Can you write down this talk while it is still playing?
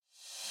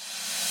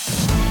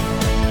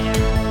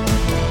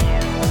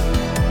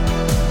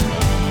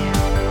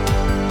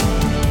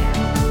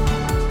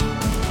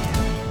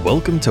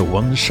Welcome to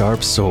One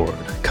Sharp Sword,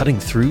 cutting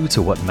through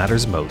to what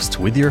matters most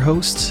with your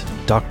host,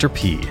 Dr.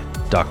 P,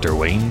 Dr.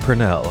 Wayne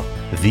Purnell,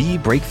 the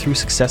breakthrough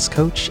success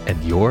coach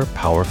and your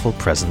powerful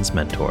presence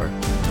mentor.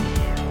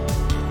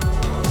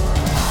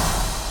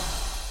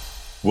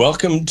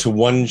 Welcome to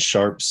One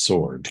Sharp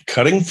Sword,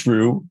 cutting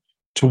through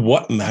to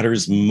what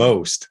matters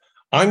most.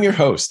 I'm your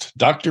host,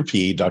 Dr.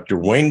 P, Dr.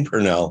 Wayne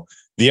Purnell,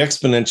 the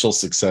exponential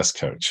success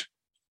coach.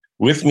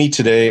 With me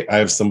today, I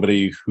have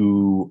somebody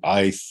who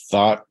I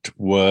thought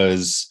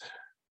was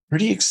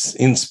pretty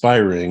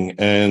inspiring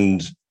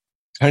and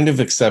kind of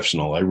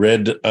exceptional. I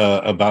read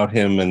about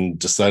him and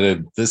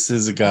decided this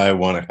is a guy I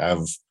want to have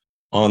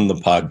on the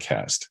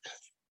podcast.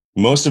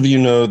 Most of you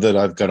know that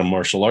I've got a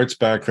martial arts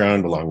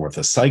background along with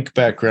a psych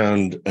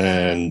background.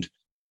 And,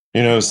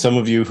 some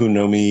of you who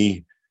know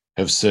me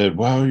have said,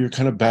 wow, you're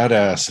kind of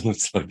badass. And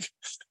it's like,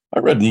 I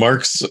read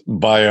Mark's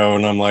bio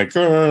and I'm like,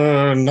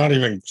 not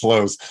even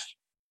close.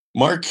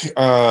 Mark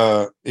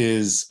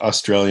is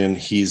Australian.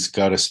 He's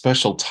got a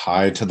special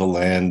tie to the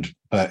land,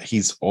 but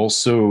he's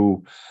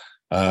also,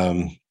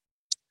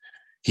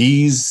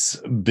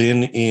 he's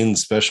been in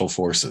special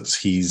forces.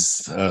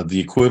 He's the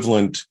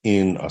equivalent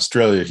in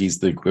Australia. He's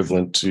the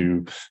equivalent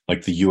to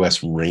like the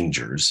US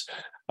Rangers.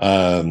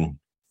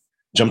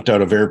 Jumped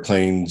out of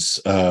airplanes,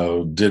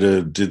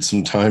 did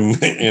some time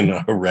in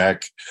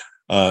Iraq.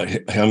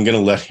 I'm going to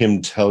let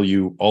him tell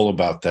you all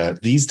about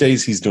that. These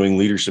days, he's doing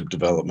leadership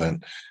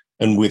development.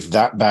 And with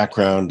that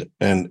background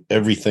and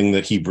everything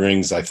that he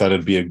brings, I thought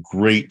it'd be a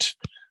great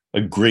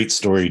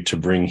story to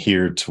bring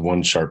here to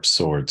One Sharp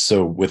Sword.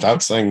 So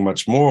without saying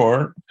much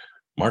more,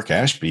 Mark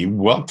Ashby,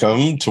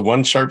 welcome to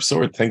One Sharp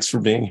Sword. Thanks for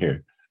being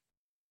here.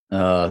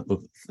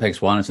 Well,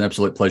 thanks, Juan. It's an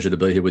absolute pleasure to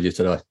be here with you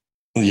today.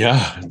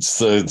 Yeah,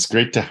 it's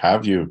great to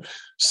have you.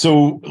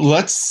 So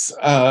let's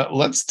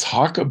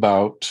talk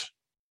about.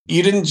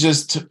 You didn't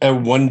just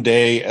one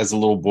day as a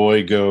little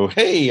boy go,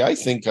 hey, I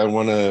think I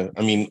want to,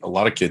 a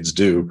lot of kids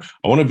do.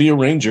 I want to be a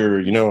ranger.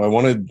 I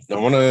want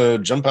to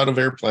jump out of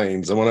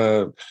airplanes. I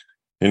want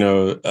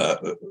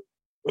to,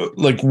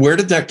 where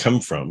did that come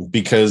from?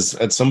 Because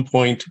at some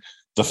point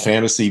the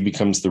fantasy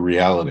becomes the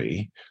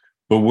reality,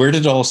 but where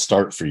did it all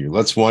start for you?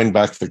 Let's wind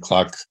back the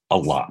clock a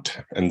lot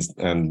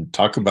and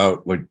talk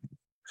about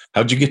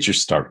how'd you get your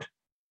start?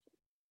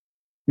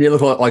 Yeah,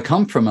 look, I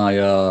come from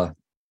a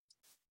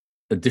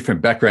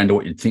different background to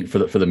what you'd think for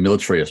the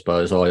military, I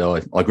suppose.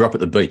 I grew up at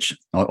the beach.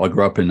 I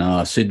grew up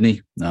in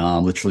Sydney.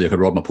 Literally, I could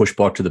ride my push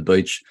bike to the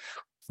beach.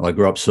 I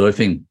grew up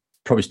surfing.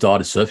 Probably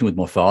started surfing with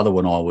my father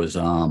when I was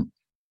around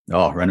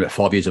about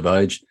 5 years of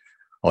age.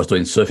 I was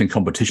doing surfing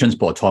competitions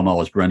by the time I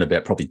was around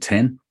about probably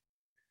 10,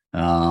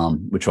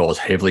 which I was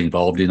heavily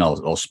involved in. I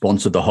was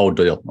sponsored the whole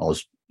deal. I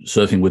was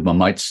surfing with my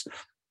mates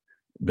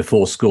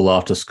before school,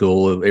 after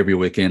school, every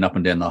weekend up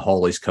and down the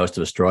whole east coast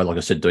of Australia. Like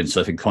I said, doing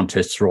surfing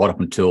contests right up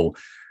until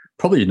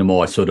probably into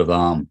my sort of,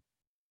 I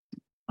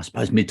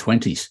suppose,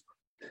 mid-20s.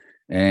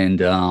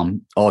 And I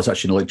was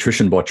actually an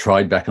electrician by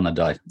trade back in the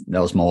day.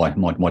 That was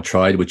my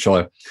trade, which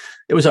it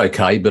was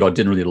okay, but I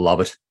didn't really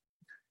love it.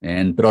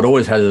 But I'd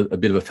always had a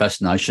bit of a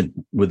fascination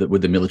with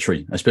the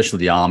military, especially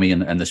the army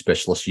and the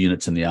specialist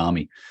units in the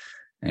army.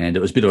 And it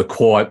was a bit of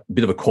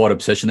a quiet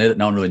obsession there that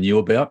no one really knew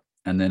about.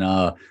 And then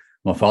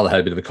my father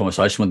had a bit of a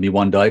conversation with me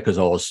one day because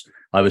I was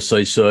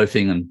overseas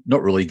surfing and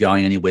not really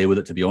going anywhere with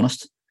it, to be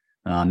honest.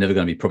 Never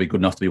going to be probably good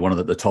enough to be one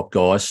of the top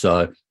guys.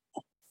 So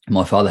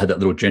my father had that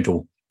little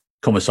gentle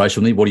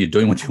conversation with me. What are you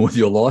doing with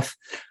your life?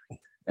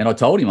 And I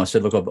told him, I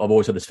said, look, I've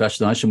always had this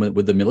fascination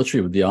with the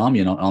military, with the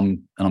army, and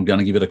I'm going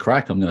to give it a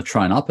crack. I'm going to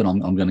train up and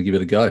I'm going to give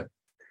it a go,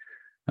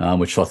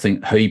 which I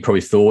think he probably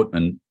thought,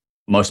 and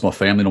most of my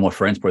family and all my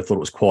friends probably thought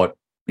it was quite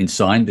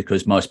insane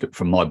because most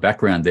from my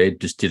background there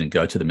just didn't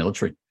go to the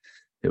military.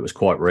 It was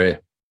quite rare.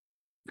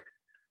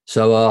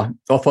 So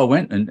off I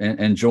went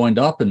and joined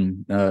up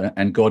and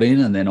got in,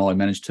 and then I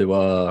managed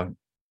to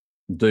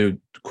do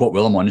quite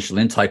well on my initial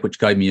intake, which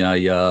gave me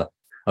a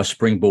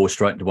springboard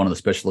straight into one of the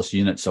specialist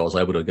units. So I was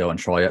able to go and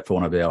try out for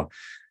one of our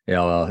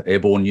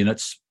airborne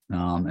units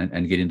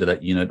and get into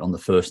that unit on the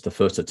first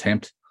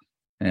attempt.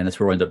 And that's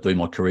where I ended up doing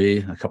my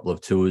career, a couple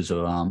of tours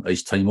of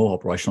East Timor,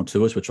 operational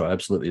tours, which I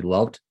absolutely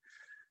loved.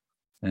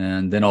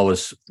 And then I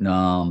was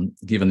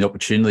given the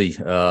opportunity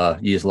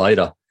years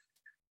later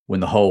when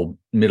the whole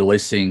Middle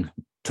East thing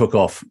took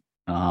off,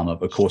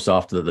 of course,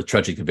 after the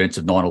tragic events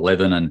of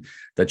 9/11, and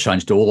that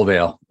changed all of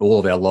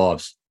our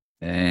lives.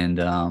 And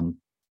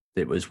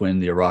it was when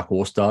the Iraq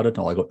War started.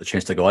 I got the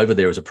chance to go over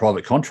there as a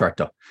private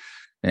contractor.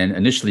 And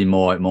initially,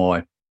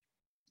 my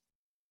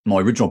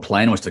original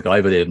plan was to go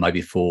over there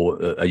maybe for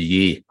a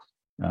year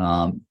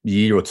or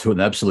two at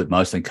the absolute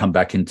most, and come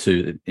back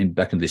into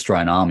the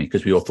Australian Army,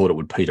 because we all thought it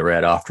would peter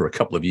out after a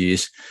couple of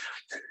years.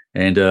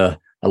 And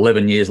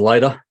 11 years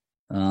later,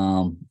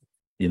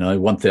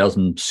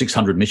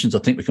 1,600 missions I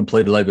think we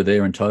completed over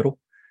there in total,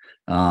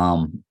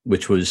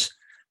 which was,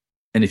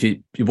 and if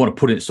you want to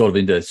put it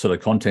into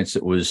contents,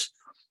 it was,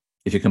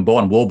 if you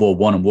combine World War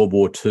I and World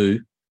War II,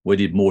 we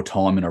did more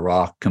time in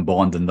Iraq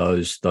combined than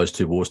those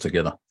two wars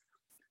together.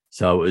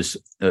 So it was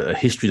a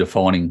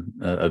history-defining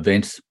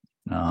event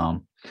I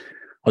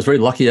was very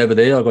lucky over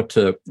there. I got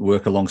to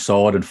work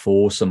alongside and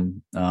for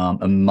some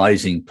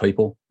amazing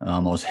people. I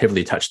was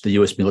heavily attached to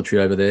the US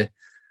military over there,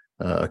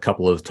 a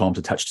couple of times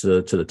attached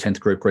to the 10th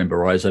Group Green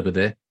Berets over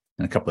there,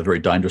 and a couple of very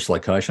dangerous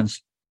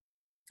locations,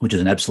 which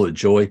is an absolute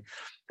joy.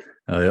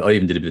 I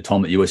even did a bit of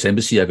time at the US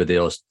Embassy over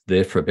there. I was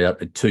there for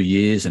about 2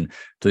 years and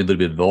doing a little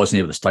bit of advising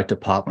there with the State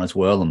Department as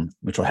well, and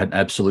which I had an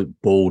absolute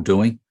ball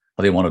doing.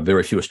 I think one of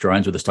very few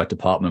Australians with the State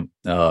Department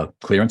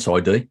clearance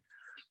ID.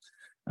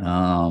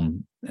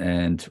 And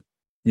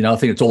I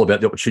think it's all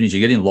about the opportunities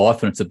you get in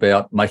life, and it's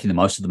about making the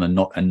most of them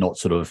and not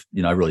sort of,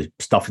 really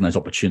stuffing those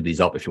opportunities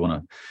up, if you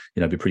want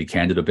to, be pretty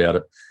candid about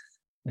it.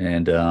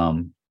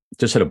 And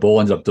just had a ball.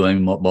 Ended up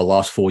doing my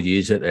last 4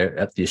 years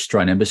at the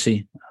Australian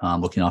Embassy,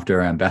 looking after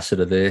our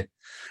ambassador there.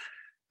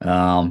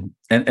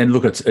 And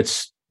look,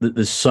 it's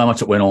there's so much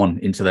that went on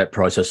into that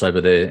process over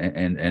there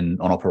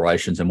and on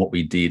operations and what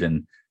we did.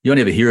 And you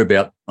only ever hear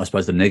about, I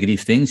suppose, the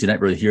negative things. You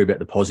don't really hear about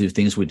the positive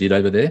things we did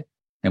over there.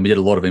 And we did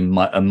a lot of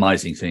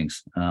amazing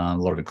things, a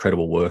lot of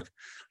incredible work,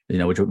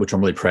 which I'm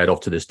really proud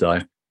of to this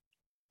day.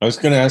 I was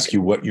going to ask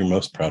you what you're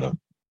most proud of.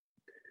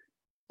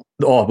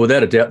 Oh,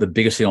 without a doubt, the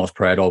biggest thing I was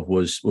proud of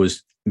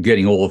was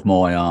getting all of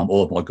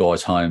my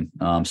guys home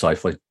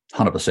safely.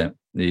 100%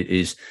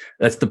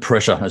 that's the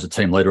pressure as a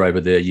team leader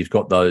over there. You've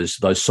got those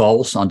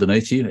souls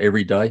underneath you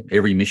every day,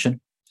 every mission.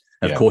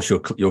 Of course,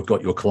 you've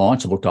got your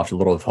clients. I looked after a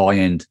lot of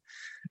high-end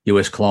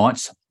US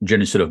clients,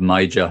 generally sort of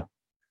major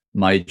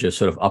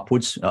sort of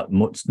upwards,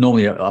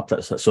 normally up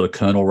that sort of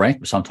colonel rank,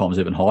 but sometimes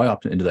even higher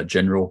up into that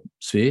general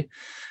sphere,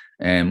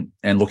 and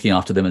looking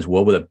after them as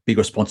well with a big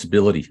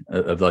responsibility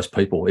of those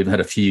people. Even had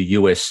a few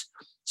US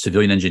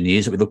civilian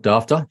engineers that we looked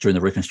after during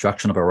the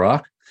reconstruction of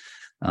Iraq.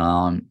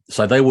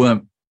 So they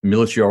weren't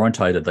military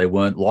orientated. They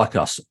weren't like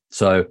us.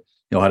 So,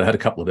 I had a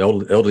couple of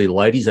elderly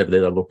ladies over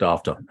there that I looked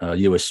after,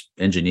 US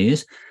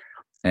engineers.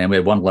 And we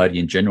had one lady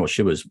in general.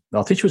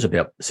 I think she was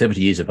about 70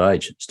 years of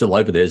age, still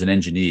over there as an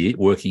engineer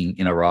working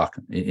in Iraq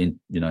in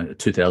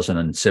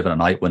 2007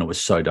 and 8 when it was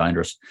so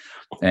dangerous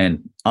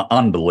and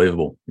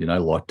unbelievable,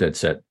 like dead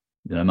set.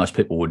 Most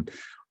people would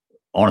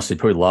honestly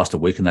probably last a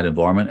week in that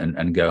environment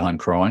and go home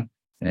crying.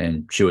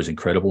 And she was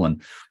incredible.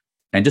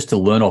 And just to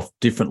learn off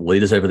different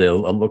leaders over there,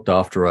 I looked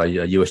after a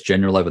US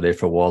general over there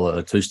for a while,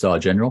 a 2-star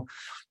general.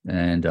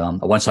 And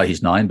I won't say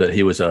his name, but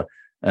he was an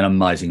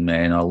amazing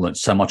man. I learned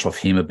so much off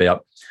him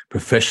about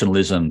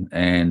professionalism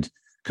and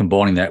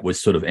combining that with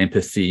sort of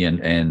empathy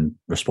and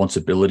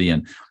responsibility,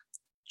 and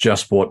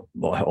just what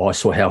I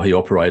saw how he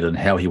operated and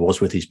how he was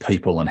with his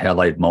people and how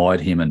they admired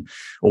him, and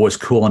always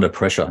cool under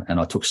pressure. And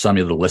I took so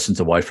many little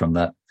lessons away from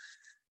that.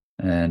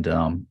 And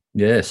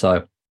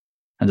so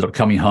ended up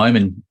coming home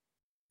in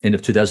end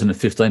of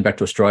 2015 back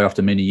to Australia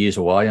after many years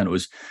away. And it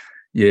was,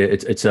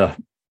 it's a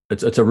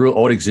real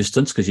odd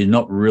existence because you're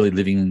not really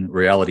living in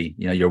reality.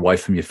 You're away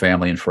from your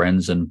family and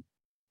friends and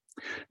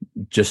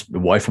just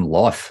away from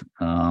life.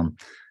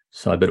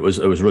 But it was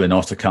really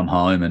nice to come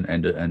home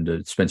and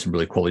to spend some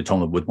really quality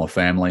time with my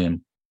family. And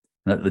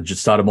that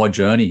just started my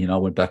journey. I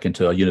went back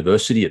into a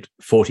university at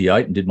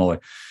 48 and did my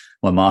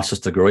master's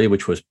degree,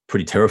 which was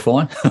pretty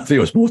terrifying. I think it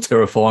was more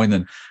terrifying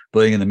than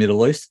being in the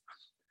Middle East.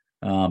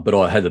 But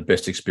I had the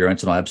best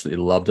experience and I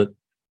absolutely loved it.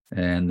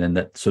 And then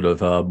that sort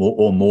of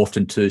all morphed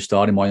into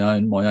starting my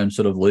own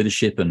sort of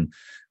leadership and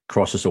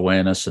crisis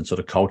awareness and sort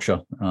of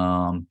culture,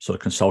 sort of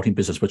consulting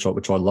business, which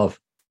I love.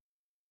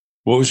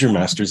 What was your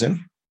master's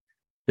in?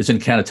 It's in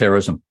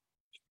counterterrorism.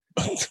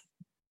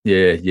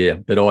 Yeah.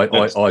 But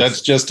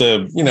that's just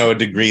a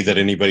degree that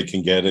anybody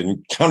can get,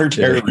 and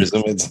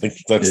counterterrorism. Yeah. It's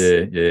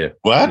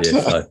like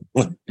that's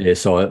what?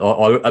 So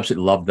I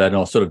absolutely loved that, and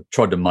I sort of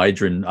tried to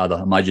majored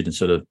in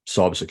sort of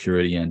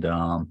cybersecurity and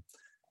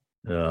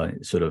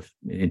sort of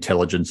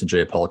intelligence and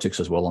geopolitics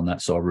as well on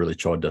that. So I really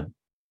tried to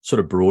sort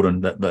of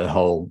broaden that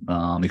whole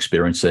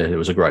experience there. It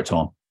was a great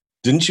time.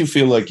 Didn't you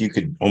feel like you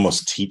could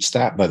almost teach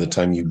that by the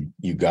time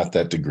you got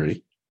that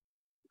degree?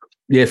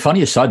 Yeah, funny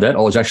you say that. I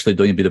was actually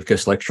doing a bit of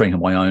guest lecturing on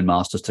my own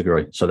master's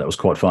degree, so that was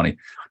quite funny.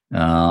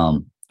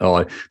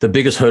 The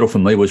biggest hurdle for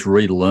me was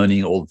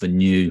relearning all of the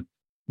new,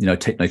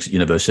 techniques at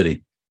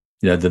university.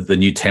 The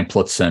new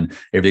templates and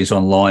everything's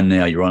online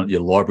now.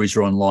 Your libraries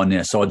are online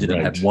now. So I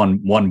didn't have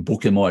one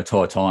book in my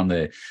entire time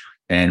there,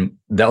 and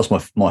that was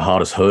my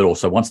hardest hurdle.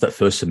 So once that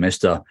first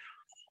semester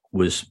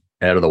was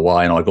out of the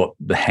way and I got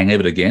the hang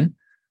of it again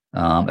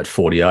at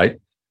 48.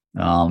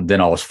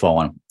 Then I was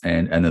fine.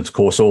 And of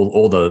course,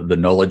 all the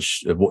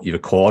knowledge of what you've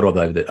acquired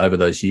over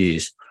those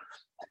years,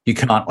 you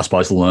can't, I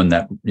suppose, learn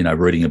that,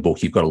 reading a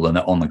book. You've got to learn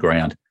that on the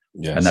ground.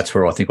 Yes. And that's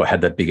where I think I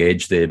had that big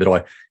edge there.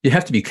 But you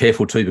have to be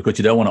careful too, because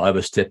you don't want to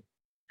overstep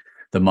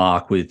the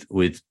mark with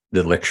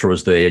the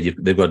lecturers there.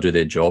 They've got to do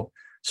their job.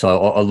 So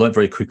I learned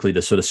very quickly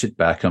to sort of sit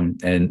back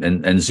and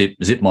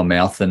zip my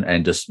mouth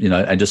and just,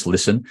 and just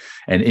listen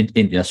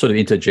and sort of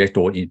interject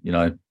or,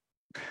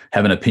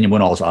 have an opinion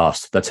when I was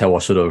asked. That's how I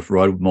sort of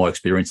rode my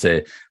experience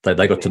there.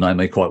 They got to know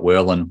me quite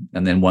well, and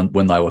then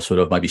when they were sort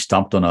of maybe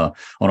stumped on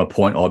a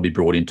point, I'd be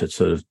brought in to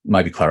sort of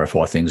maybe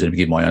clarify things and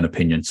give my own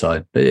opinion.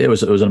 So it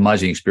was an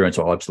amazing experience.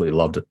 I absolutely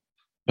loved it.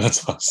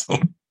 That's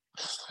awesome.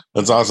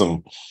 That's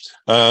awesome.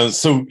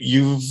 So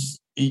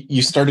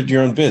you started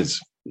your own biz,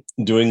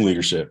 doing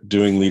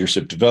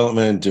leadership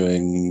development,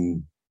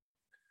 doing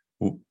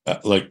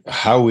like,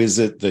 how is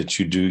it that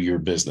you do your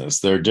business?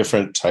 There are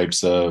different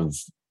types of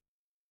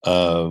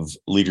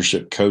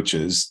leadership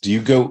coaches. Do you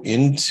go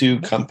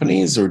into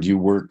companies or do you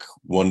work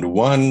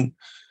one-to-one?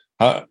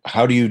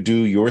 How do you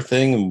do your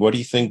thing, and what do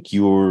you think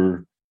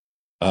your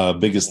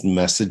biggest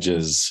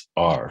messages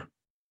are?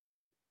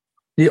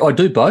 Yeah, I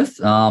do both.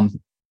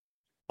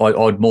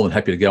 I'd more than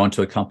happy to go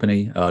into a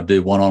company,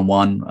 do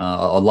one-on-one.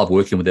 I love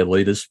working with their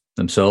leaders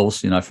themselves,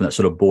 from that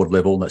sort of board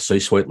level, that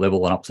C-suite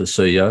level, and up to the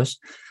CEOs,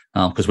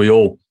 because we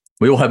all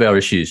have our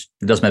issues.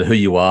 It doesn't matter who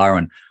you are.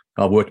 And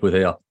I've worked with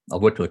a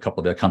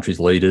couple of our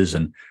country's leaders,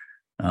 and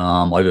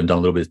I've even done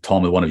a little bit of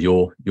time with one of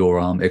your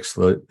ex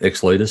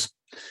leaders,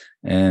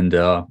 and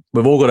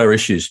we've all got our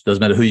issues.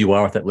 Doesn't matter who you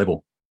are at that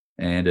level,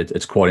 and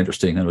it's quite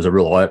interesting. And it was a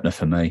real eye opener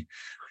for me.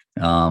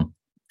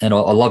 And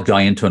I love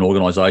going into an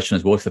organisation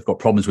as well if they've got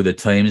problems with their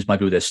teams,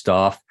 maybe with their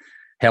staff,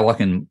 how I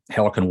can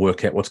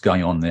work out what's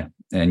going on there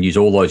and use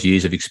all those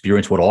years of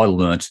experience, what I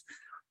learnt,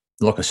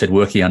 like I said,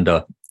 working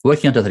under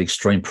that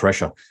extreme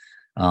pressure,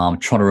 trying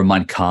to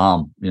remain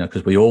calm,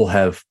 because we all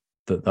have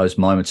those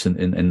moments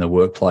in the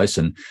workplace,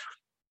 and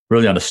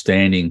really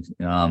understanding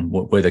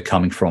where they're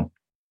coming from.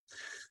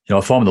 I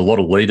find with a lot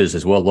of leaders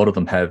as well, a lot of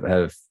them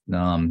have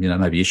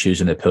maybe issues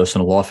in their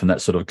personal life, and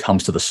that sort of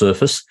comes to the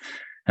surface.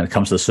 And it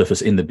comes to the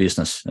surface in the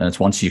business. And it's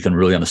once you can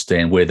really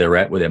understand where they're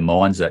at, where their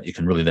mind's at, you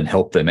can really then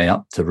help them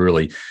out to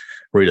really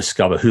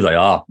rediscover who they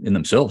are in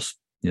themselves.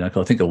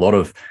 Because I think a lot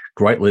of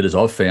great leaders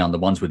I've found, the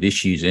ones with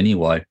issues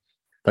anyway,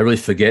 they really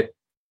forget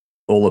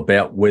all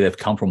about where they've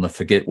come from. They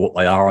forget what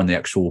they are in the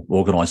actual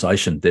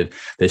organisation.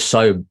 They're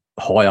so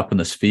high up in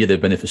the sphere. They've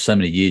been there for so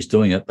many years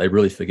doing it. They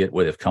really forget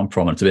where they've come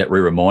from. And it's about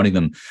reminding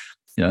them,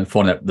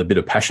 finding out the bit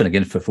of passion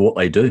again for what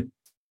they do.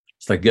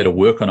 So they go to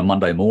work on a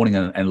Monday morning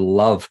and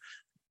love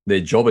their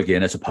job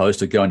again, as opposed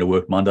to going to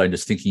work Monday and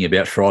just thinking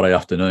about Friday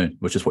afternoon,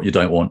 which is what you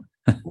don't want.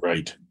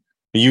 Right.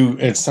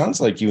 It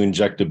sounds like you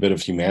inject a bit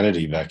of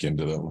humanity back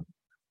into them.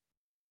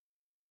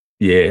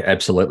 Yeah,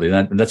 absolutely.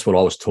 And that's what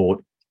I was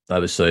taught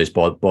overseas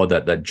by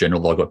that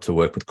general I got to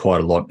work with quite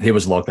a lot. He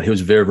was like that. He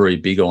was very, very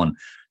big on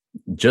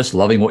just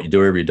loving what you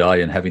do every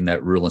day and having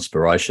that real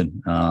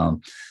inspiration.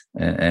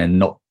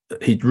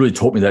 He really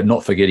taught me that,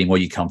 not forgetting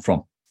where you come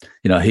from.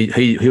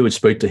 He would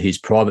speak to his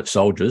private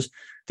soldiers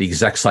the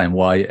exact same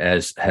way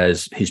as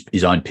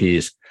his own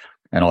peers,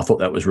 and I thought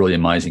that was really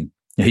amazing.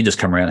 He'd just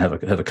come around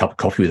and have a cup of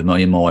coffee with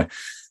me in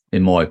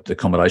my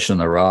accommodation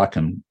in Iraq,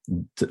 and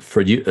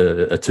for a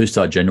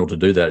 2-star general to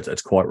do that,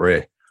 it's quite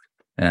rare.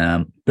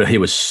 But he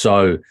was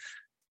so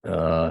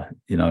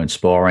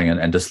inspiring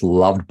and just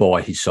loved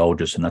by his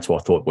soldiers, and that's why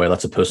I thought, wow,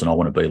 that's a person I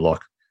want to be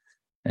like.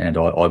 And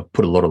I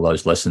put a lot of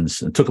those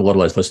lessons and took a lot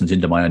of those lessons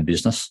into my own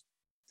business.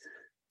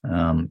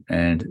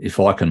 And if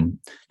I can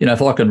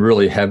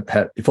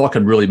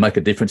really make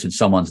a difference in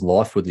someone's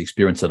life with the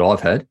experience that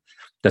I've had,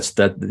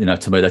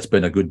 to me, that's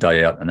been a good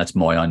day out, and that's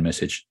my own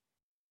message.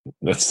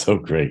 That's so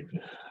great.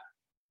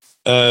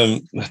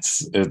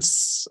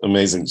 It's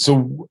amazing.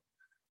 So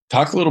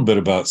talk a little bit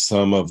about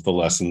some of the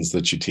lessons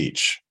that you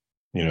teach.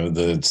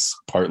 That's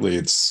partly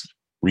it's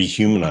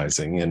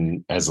rehumanizing,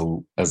 and as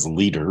a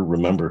leader,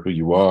 remember who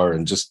you are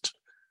and just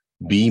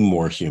be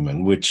more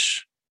human,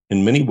 which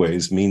in many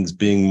ways means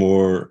bringing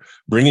more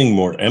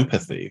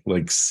empathy,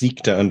 like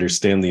seek to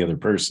understand the other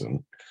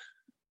person.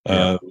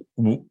 Yeah.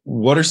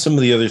 What are some of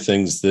the other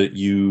things that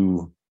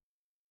you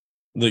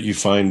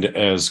find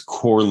as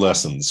core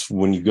lessons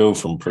when you go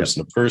from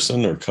person to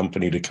person or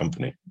company to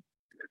company?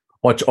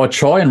 I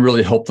try and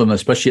really help them,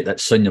 especially at that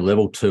senior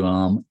level,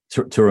 to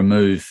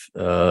remove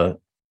the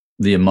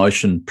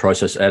emotion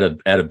process out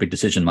of big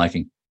decision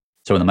making.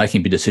 So when they're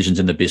making big decisions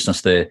in the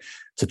business, there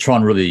to try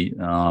and really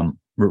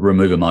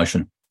remove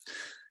emotion.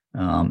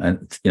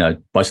 And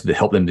basically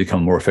help them become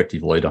a more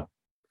effective leader.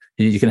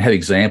 You can have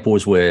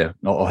examples where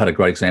I had a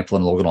great example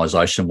in an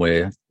organisation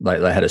where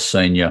they had a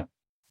senior,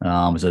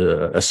 was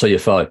a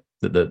CFO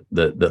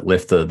that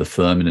left the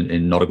firm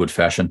in not a good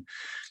fashion,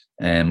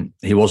 and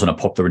he wasn't a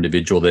popular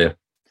individual there.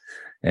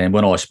 And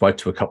when I spoke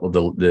to a couple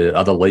of the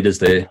other leaders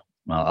there,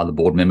 other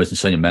board members and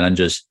senior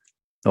managers,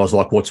 I was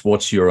like,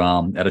 "What's your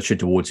attitude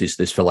towards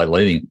this fellow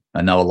leaving?"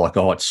 And they were like,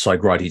 "Oh, it's so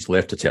great he's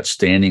left. It's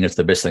outstanding. It's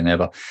the best thing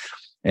ever."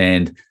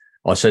 And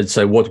I said,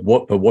 "So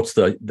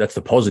that's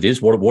the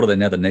positives. What are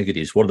now the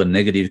negatives? What are the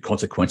negative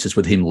consequences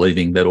with him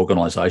leaving that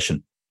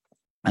organisation?"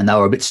 And they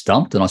were a bit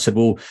stumped. And I said,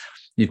 "Well,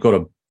 you've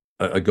got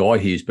a guy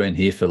who's been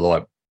here for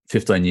like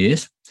 15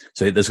 years,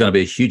 so there's going to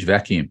be a huge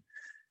vacuum."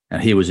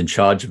 And he was in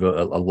charge of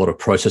a lot of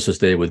processes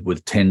there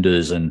with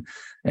tenders and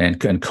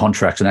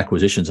contracts and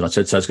acquisitions. And I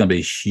said, "So it's going to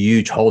be a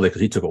huge hole there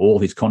because he took all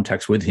his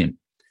contacts with him."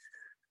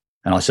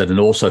 And I said, "And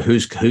also,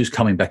 who's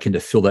coming back in to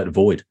fill that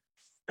void?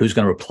 Who's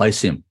going to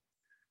replace him?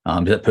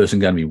 Is that person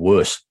going to be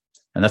worse?"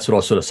 And that's what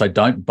I sort of say.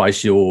 Don't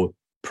base your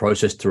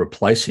process to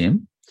replace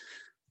him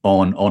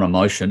on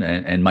emotion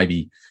and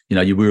maybe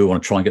you really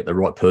want to try and get the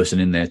right person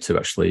in there to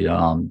actually,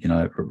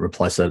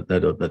 replace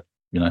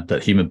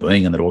that human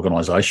being in that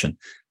organisation,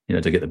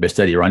 to get the best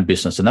out of your own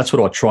business. And that's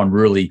what I try and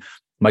really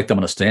make them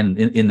understand.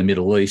 In the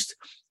Middle East,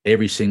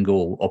 every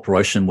single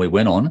operation we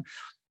went on,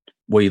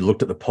 we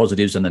looked at the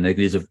positives and the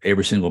negatives of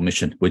every single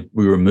mission. We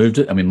removed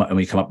it, and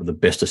we come up with the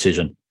best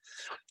decision,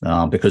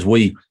 because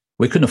we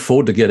couldn't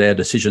afford to get our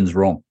decisions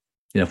wrong.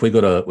 If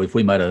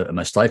we made a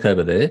mistake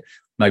over there,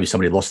 maybe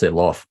somebody lost their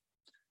life,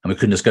 and we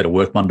couldn't just go to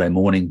work Monday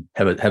morning,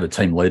 have a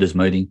team leaders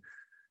meeting,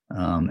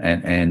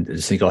 and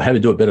just think, how to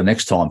do it better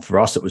next time. For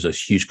us, it was a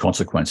huge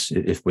consequence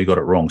if we got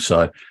it wrong.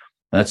 So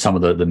that's some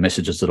of the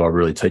messages that I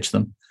really teach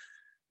them.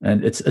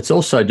 And it's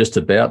also just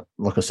about,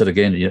 like I said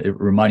again,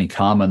 remaining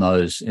calm in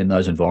those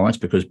environments,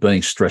 because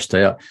being stressed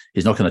out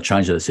is not going to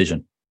change the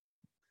decision.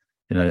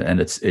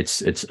 And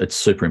it's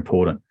super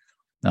important.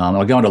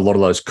 I go into a lot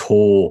of those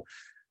core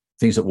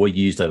things that we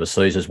used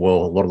overseas as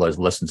well. A lot of those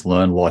lessons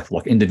learned,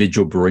 like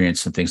individual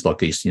brilliance and things like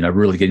this.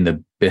 Really getting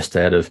the best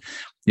out of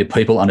your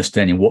people,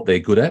 understanding what they're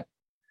good at,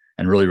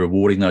 and really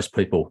rewarding those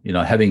people.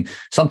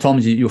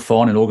 Sometimes you'll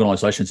find in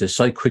organisations they're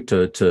so quick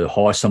to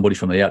hire somebody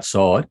from the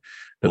outside,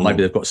 but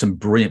maybe they've got some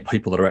brilliant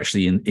people that are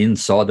actually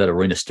inside that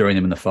arena, staring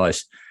them in the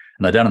face,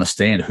 and they don't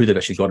understand who they've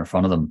actually got in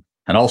front of them.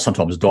 And I'll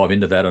sometimes dive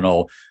into that, and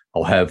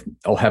I'll have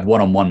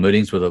one-on-one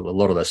meetings with a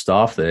lot of their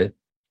staff there,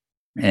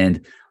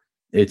 and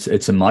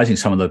it's amazing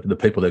some of the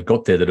people they've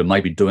got there that are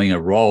maybe doing a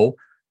role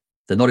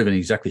they're not even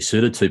exactly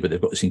suited to, but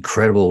they've got this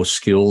incredible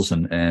skills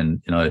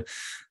and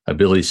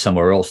abilities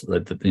somewhere else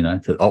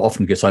that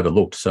often gets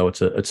overlooked. So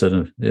it's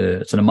an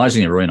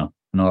amazing arena,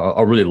 and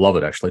I really love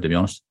it, actually, to be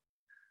honest.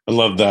 I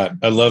love that.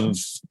 I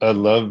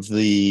love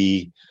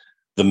the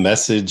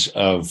message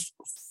of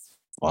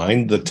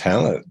find the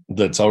talent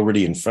that's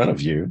already in front of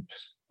you.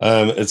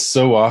 It's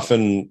so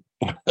often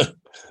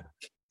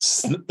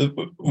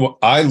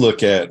I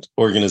look at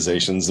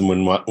organizations, and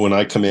when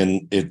I come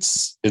in,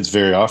 it's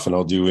very often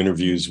I'll do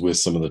interviews with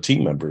some of the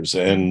team members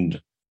and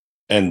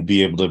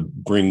be able to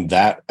bring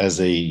that as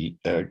a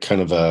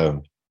kind of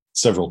a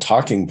several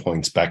talking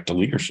points back to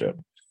leadership.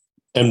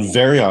 And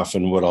very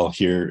often what I'll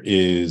hear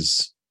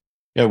is,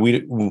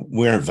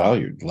 we aren't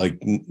valued. Like,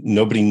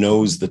 nobody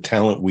knows the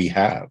talent we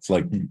have.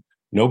 Like,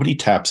 nobody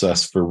taps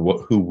us for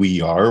who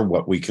we are,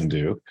 what we can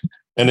do.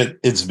 And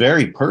it's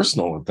very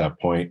personal at that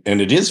point,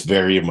 and it is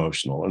very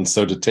emotional. And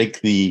so to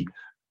take the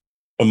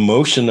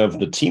emotion of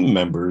the team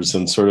members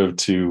and sort of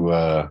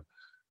to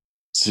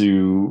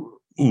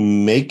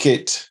make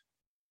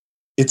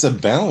it's a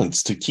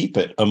balance to keep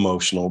it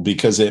emotional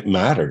because it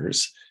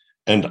matters,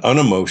 and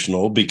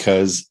unemotional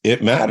because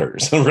it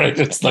matters, right?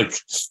 It's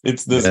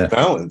this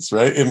balance,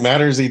 right? It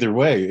matters either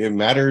way. It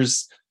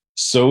matters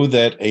so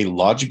that a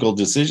logical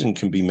decision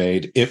can be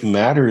made. It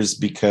matters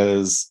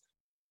because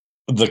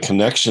the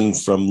connection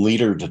from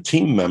leader to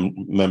team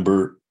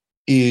member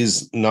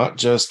is not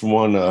just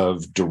one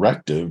of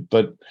directive,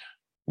 but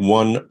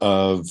one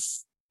of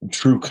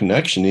true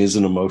connection, is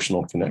an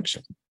emotional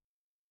connection.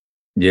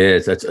 Yeah,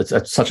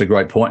 that's such a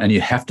great point. And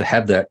you have to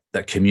have that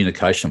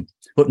communication.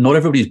 But not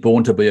everybody's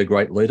born to be a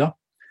great leader,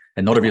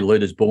 and not every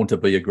leader is born to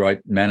be a great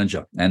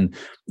manager. And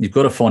you've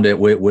got to find out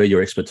where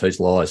your expertise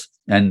lies.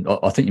 And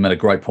I think you made a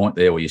great point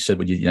there where you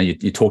said,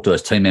 you talk to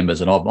those team members,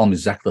 and I'm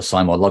exactly the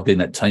same. I love getting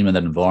that team in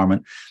that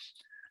environment.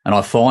 And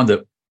I find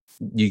that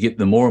you get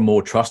the more and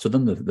more trust with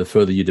them, the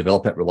further you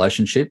develop that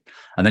relationship.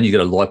 And then you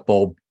get a light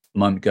bulb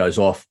moment goes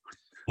off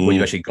where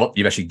you've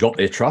actually got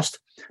their trust.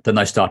 Then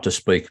they start to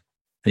speak.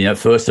 And, at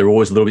first they're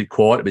always a little bit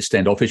quiet, a bit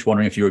standoffish,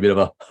 wondering if you're a bit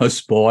of a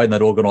spy in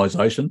that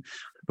organisation.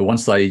 But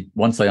once they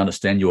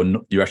understand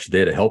you're actually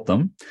there to help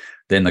them,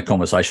 then the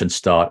conversations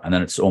start, and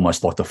then it's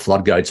almost like the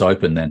floodgates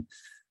open then,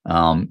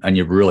 and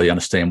you really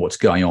understand what's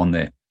going on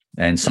there.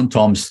 And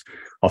sometimes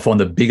I find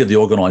the bigger the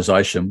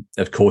organisation,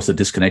 of course, the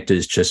disconnect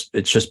is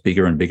just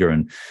bigger and bigger,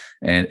 and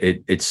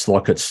it's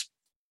like it's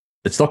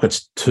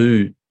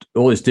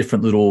all these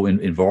different little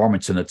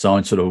environments in its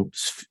own sort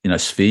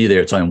of sphere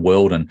there, its own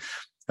world, and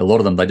a lot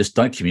of them they just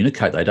don't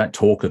communicate, they don't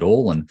talk at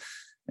all, and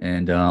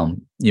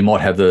you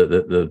might have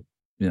the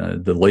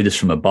leaders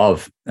from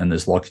above, and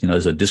there's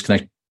there's a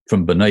disconnect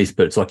from beneath,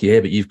 but it's like,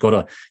 but you've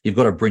got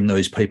to bring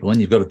those people in,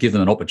 you've got to give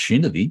them an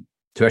opportunity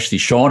to actually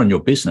shine in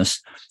your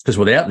business, because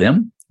without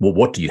them, well,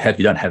 what do you have?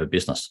 You don't have a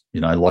business.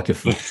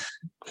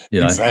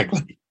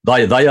 Exactly.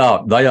 They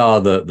are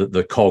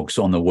the cogs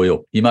on the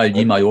wheel. You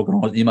may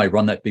organize, you may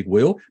run that big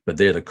wheel, but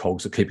they're the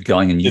cogs that keep it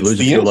going, and you lose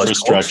the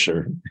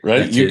infrastructure,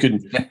 right? You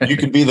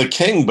could be the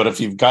king, but if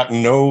you've got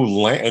no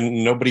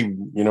land, nobody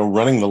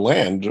running the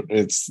land,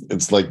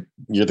 it's like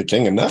you're the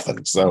king of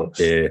nothing. So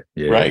yeah.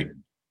 Right.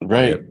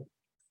 Yeah.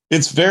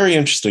 It's very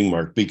interesting,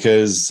 Mark,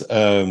 because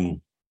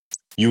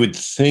you would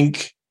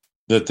think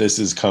that this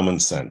is common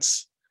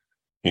sense.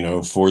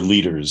 For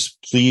leaders,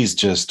 please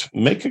just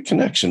make a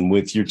connection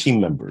with your team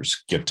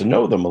members, get to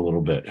know them a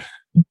little bit.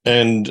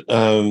 And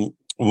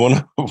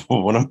one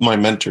of my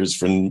mentors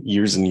from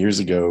years and years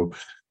ago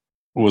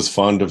was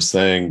fond of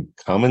saying,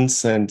 common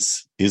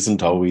sense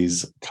isn't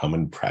always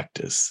common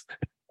practice.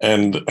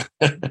 And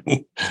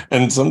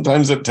and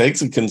sometimes it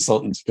takes a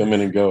consultant to come in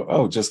and go,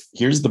 oh, just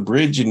here's the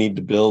bridge you need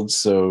to build.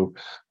 So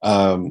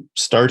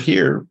start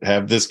here,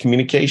 have this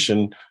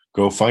communication,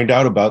 go find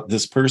out about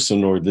this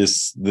person or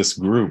this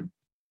group.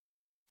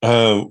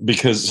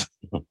 Because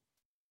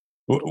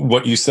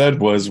what you said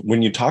was,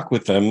 when you talk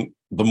with them,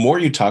 the more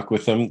you talk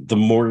with them, the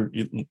more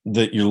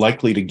that you're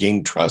likely to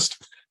gain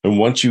trust. And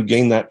once you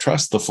gain that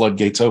trust, the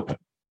floodgates open.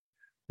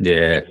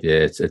 Yeah.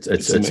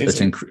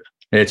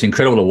 It's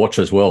incredible to watch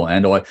as well.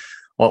 And I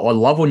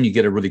love when you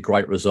get a really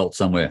great result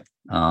somewhere,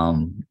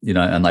 and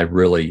they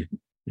really,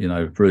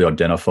 really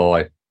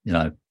identify,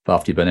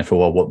 after you've been there for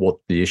a while, what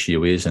the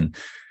issue is. And,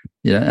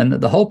 and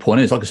the whole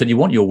point is, like I said,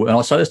 and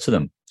I say this to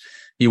them,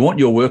 you want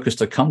your workers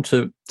to come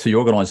to your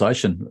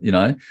organization,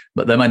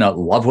 but they may not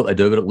love what they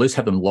do, but at least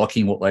have them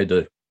liking what they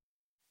do.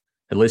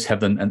 At least have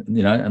them,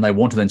 and they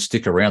want to then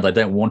stick around. They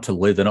don't want to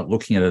leave. They're not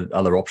looking at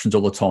other options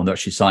all the time. They're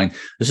actually saying,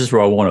 this is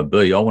where I want to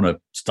be. I want to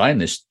stay in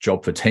this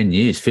job for 10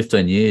 years,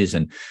 15 years.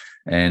 And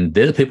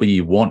they're the people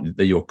you want.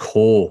 They're your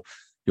core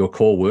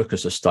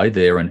workers to stay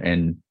there. And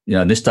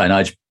in this day and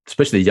age,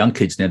 especially the young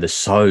kids now, they're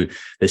so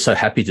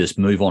happy to just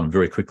move on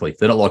very quickly.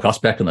 They're not like us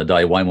back in the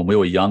day, Wayne, when we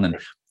were young and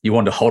you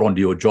wanted to hold on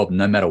to your job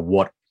no matter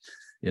what.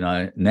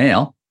 Now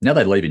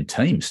they leave in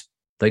teams.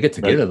 They get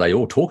together, They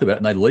all talk about it,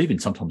 and they leave in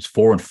sometimes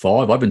 4 and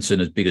 5. I've been seen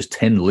as big as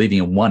 10 leaving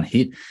in one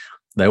hit.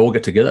 They all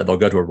get together. They'll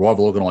go to a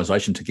rival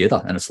organisation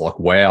together, and it's like,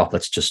 wow,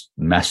 that's just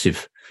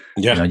massive.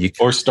 Yeah,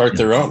 or start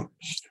their own.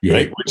 Yeah,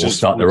 right? Which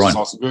is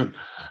also good.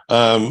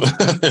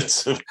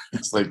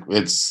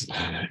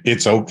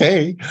 It's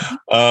okay,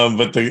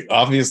 but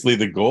obviously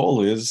the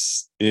goal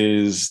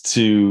is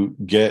to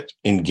get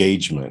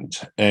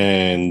engagement.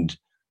 And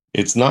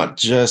it's not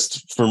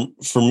just for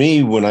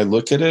me, when I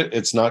look at it,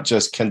 it's not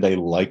just can they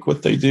like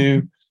what they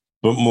do,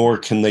 but more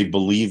can they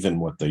believe in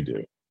what they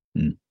do.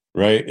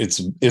 Right?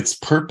 It's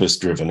purpose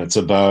driven. It's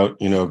about,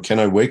 can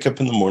I wake up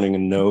in the morning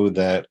and know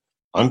that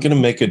I'm going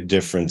to make a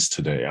difference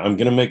today? I'm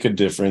going to make a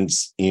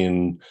difference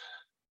in,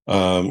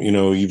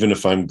 even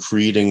if I'm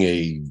creating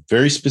a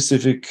very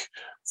specific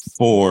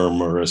form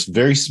or a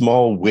very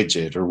small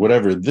widget or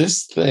whatever,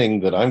 this thing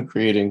that I'm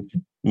creating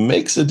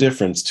makes a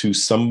difference to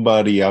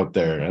somebody out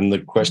there. And the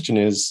question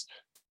is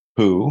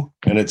who?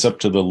 And it's up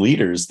to the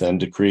leaders then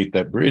to create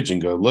that bridge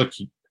and go, look,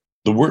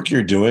 the work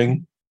you're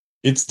doing,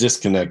 it's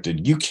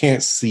disconnected. You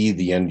can't see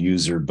the end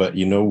user, but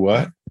you know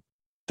what?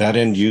 That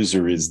end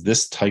user is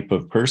this type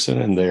of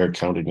person and they are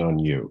counting on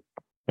you.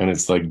 And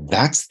it's like,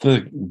 that's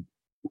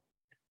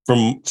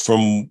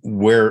from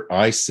where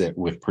I sit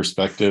with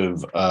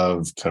perspective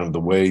of kind of the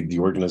way the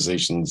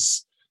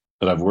organizations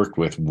that I've worked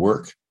with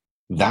work.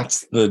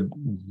 That's the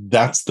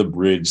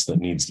bridge that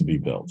needs to be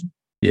built.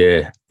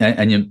 Yeah,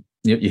 and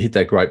you hit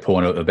that great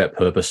point about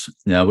purpose.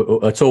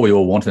 That's all we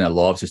all want in our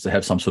lives, is to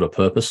have some sort of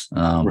purpose.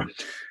 Right.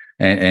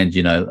 And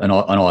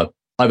I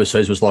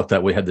overseas was like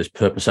that. We had this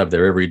purpose over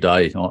there every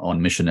day on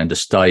mission, and to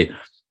stay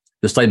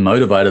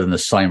motivated in the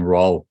same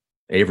role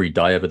every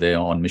day over there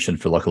on mission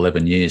for like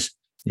 11 years.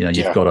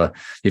 You've got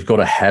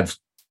to have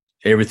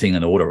everything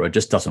in order. It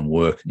just doesn't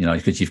work.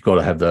 Because you've got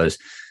to have those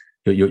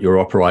your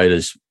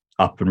operators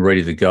up and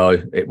ready to go,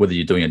 whether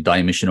you're doing a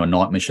day mission or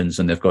night missions,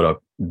 and they've got to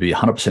be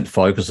 100%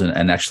 focused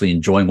and actually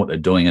enjoying what they're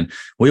doing. And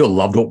we all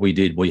loved what we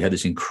did. We had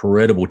this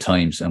incredible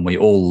teams, and we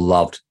all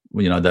loved,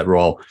 that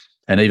role.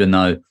 And even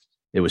though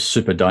it was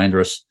super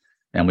dangerous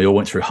and we all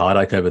went through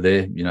heartache over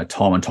there,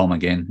 time and time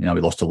again,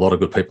 we lost a lot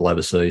of good people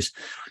overseas.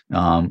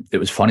 It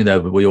was funny though,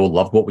 but we all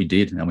loved what we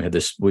did, and we had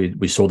this,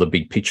 we saw the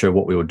big picture of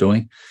what we were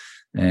doing.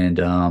 And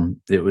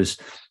it was,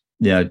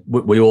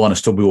 we all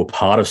understood we were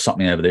part of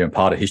something over there and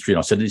part of history. And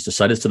I said this to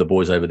say this to the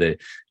boys over there: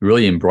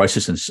 really embrace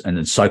this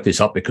and soak this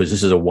up, because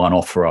this is a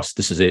one-off for us.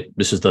 This is it.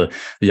 This is the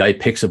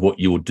apex of what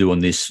you will do in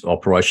this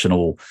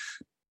operational,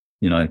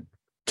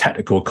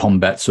 tactical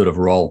combat sort of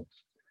role.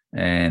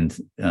 And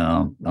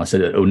I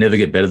said it will never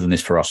get better than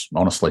this for us,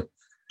 honestly.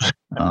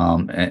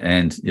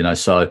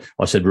 So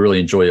I said really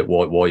enjoy it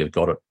while you've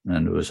got it.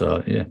 And it was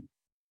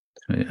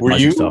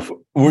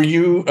Were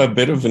you a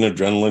bit of an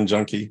adrenaline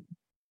junkie?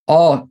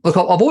 Oh, look,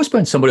 I've always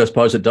been somebody, I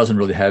suppose, that doesn't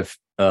really have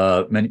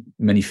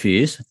many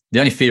fears. The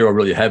only fear I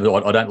really have,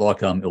 I don't like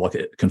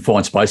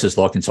confined spaces,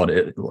 like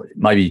inside.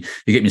 Maybe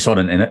you get me inside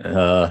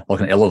like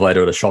an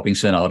elevator at a shopping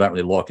centre. I don't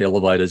really like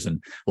elevators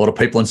and a lot of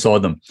people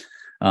inside them.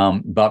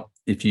 But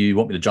if you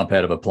want me to jump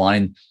out of a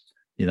plane,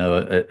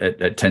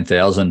 at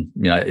 10,000,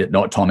 at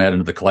night time out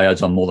into the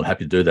clouds, I'm more than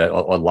happy to do that.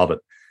 I love it.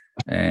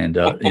 And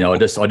I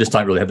just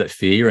don't really have that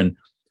fear. And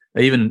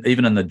even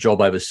in the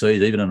job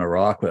overseas, even in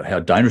Iraq, how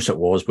dangerous it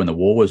was when the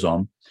war was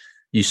on,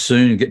 you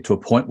soon get to a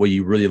point where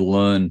you really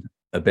learn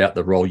about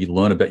the role. You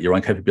learn about your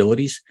own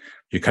capabilities,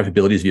 your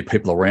capabilities of your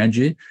people around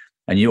you,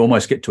 and you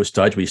almost get to a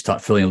stage where you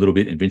start feeling a little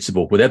bit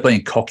invincible without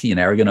being cocky and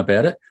arrogant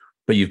about it.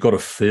 But you've got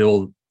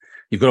to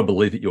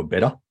believe that you're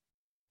better.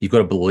 You've got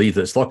to believe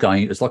that it's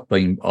like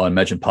being, I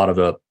imagine, part of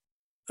a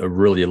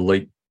really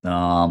elite,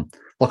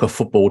 like a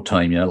football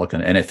team, like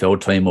an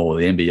NFL team or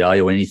the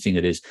NBA or anything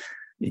it is.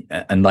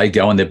 And they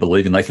go and they're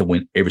believing they can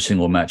win every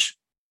single match.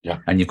 Yeah.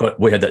 And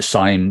we had that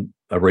same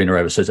arena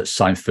overseas, that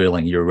same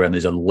feeling. You're around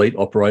these elite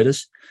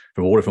operators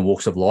from all different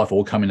walks of life,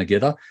 all coming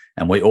together,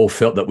 and we all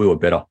felt that we were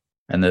better.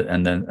 And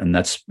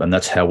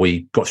that's how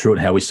we got through it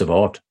and how we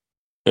survived.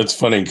 It's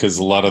funny because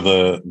a lot of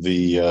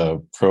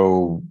the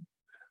pro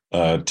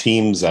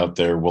teams out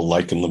there will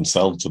liken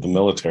themselves to the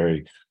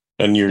military,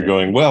 and you're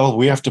going, well,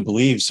 we have to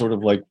believe sort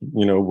of like,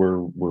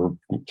 we're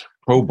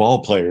pro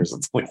ball players.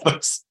 It's like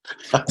that's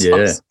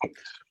awesome.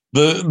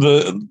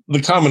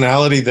 The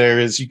commonality there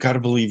is you got to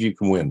believe you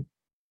can win.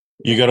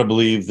 You got to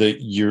believe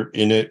that you're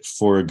in it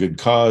for a good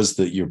cause,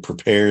 that you're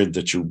prepared,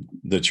 that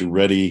you're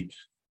ready,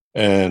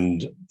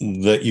 and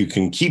that you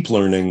can keep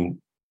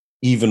learning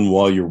even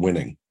while you're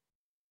winning.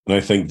 And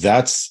I think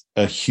that's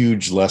a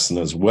huge lesson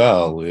as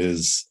well,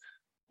 is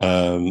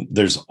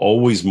there's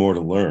always more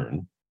to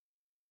learn.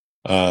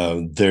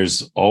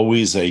 There's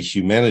always a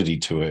humanity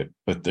to it,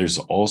 but there's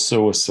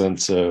also a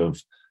sense of,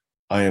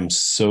 I am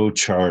so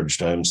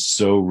charged, I'm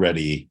so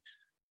ready.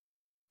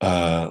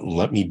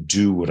 Let me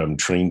do what I'm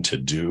trained to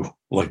do.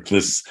 Like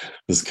this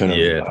kind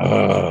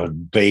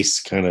of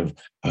base kind of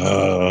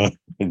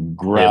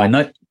growl.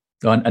 Yeah,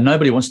 and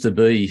nobody wants to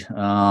be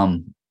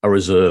a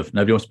reserve.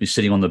 Nobody wants to be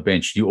sitting on the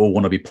bench. You all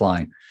want to be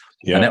playing.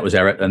 Yeah. And that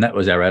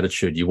was our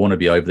attitude. You want to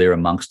be over there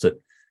amongst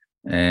it.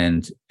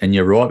 And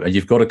you're right. And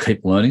you've got to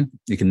keep learning.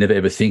 You can never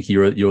ever think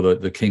you're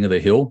the king of the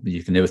hill.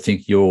 You can never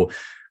think you're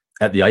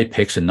at the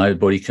apex and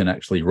nobody can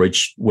actually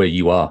reach where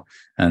you are.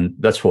 And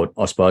that's what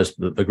I suppose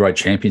the great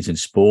champions in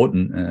sport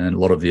and a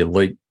lot of the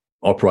elite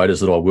operators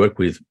that I work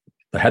with,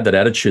 they had that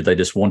attitude. They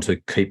just want to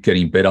keep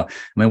getting better.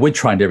 I mean, we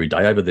trained every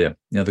day over there.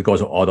 The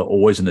guys were either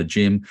always in the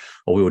gym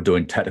or we were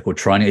doing tactical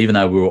training. Even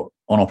though we were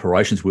on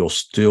operations, we were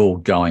still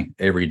going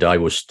every day.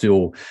 We're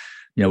still,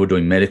 we're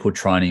doing medical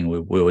training. We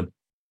were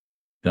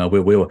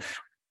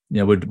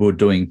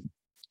doing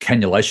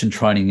cannulation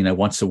training,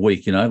 once a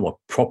week, like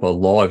proper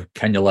live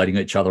cannulating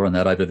each other and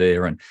that over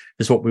there. And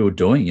this is what we were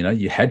doing.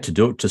 You had to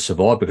do it to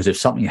survive, because if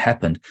something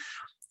happened,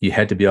 you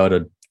had to be able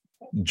to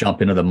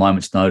jump into the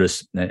moment's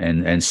notice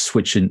and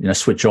switch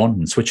on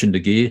and switch into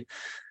gear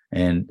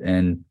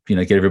and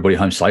get everybody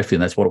home safely.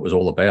 And that's what it was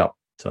all about.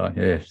 So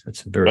yeah,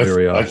 it's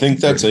very. I think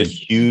that's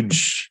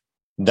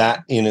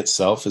that in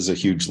itself is a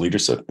huge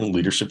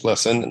leadership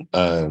lesson.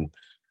 And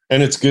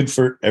it's good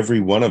for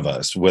every one of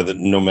us,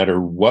 no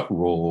matter what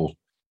role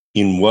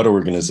in what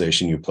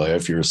organization you play.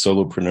 If you're a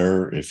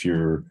solopreneur, if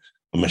you're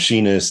a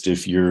machinist,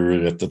 if you're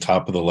at the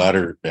top of the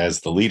ladder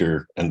as the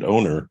leader and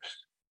owner,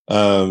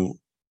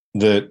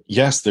 that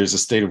yes, there's a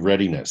state of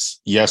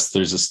readiness. Yes,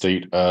 there's a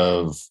state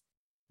of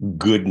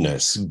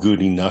goodness, good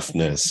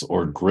enoughness,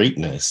 or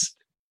greatness,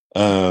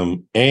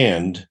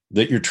 and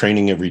that you're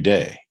training every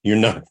day. You're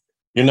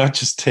not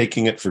just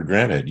taking it for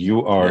granted.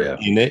 You are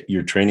in it.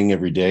 You're training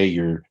every day.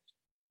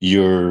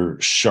 You're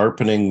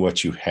sharpening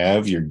what you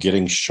have. You're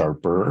getting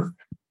sharper,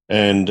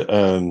 and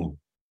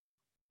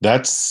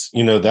that's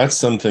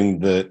something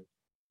that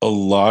a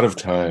lot of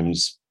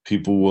times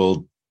people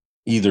will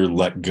either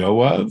let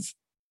go of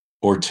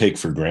or take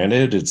for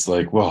granted. It's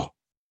like, well,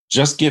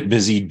 just get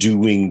busy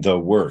doing the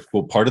work.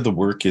 Well, part of the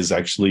work is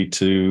actually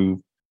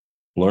to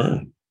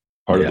learn.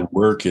 Part of the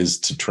work is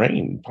to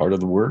train. Part of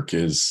the work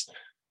is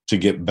to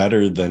get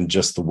better than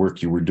just the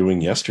work you were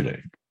doing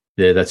yesterday.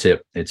 Yeah, that's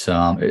it. It's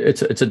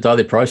a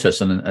daily process,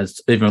 and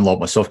as even like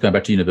myself going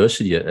back to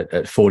university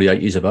at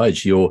 48 years of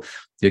age, you're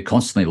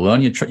constantly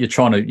learning. You're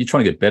trying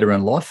to get better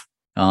in life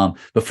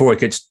before it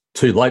gets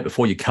too late,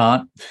 before you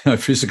can't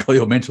physically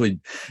or mentally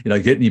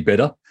get any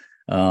better.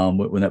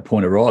 When that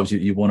point arrives,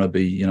 you want to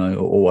be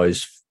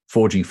always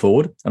forging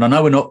forward. And I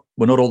know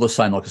we're not all the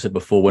same. Like I said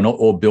before, we're not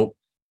all built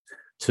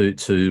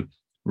to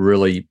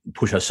really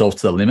push ourselves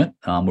to the limit.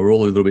 We're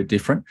all a little bit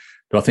different.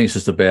 But I think it's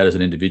just about, as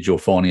an individual,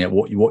 finding out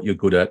what you're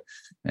good at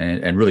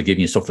and really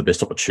giving yourself the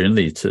best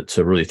opportunity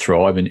to really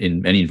thrive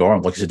in any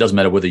environment. Like I said, it doesn't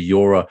matter whether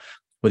you're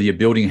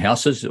building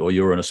houses or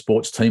you're in a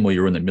sports team or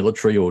you're in the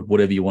military or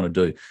whatever you want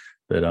to do.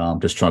 But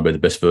just trying to be the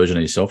best version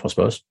of yourself, I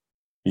suppose.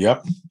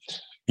 Yep.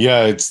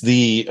 Yeah, it's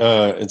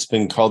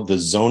been called the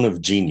zone of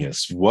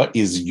genius. What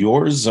is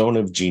your zone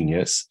of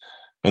genius?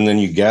 And then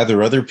you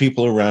gather other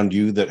people around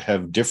you that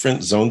have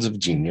different zones of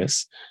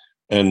genius.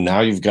 And now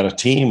you've got a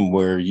team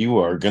where you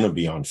are going to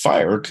be on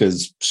fire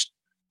because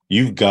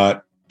you've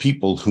got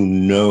people who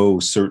know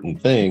certain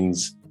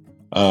things,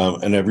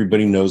 and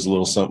everybody knows a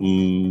little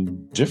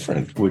something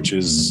different, which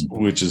is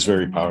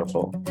very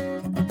powerful.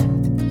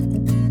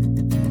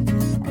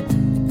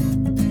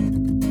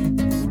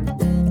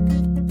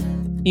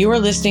 You are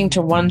listening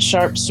to One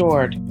Sharp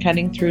Sword,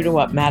 cutting through to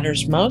what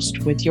matters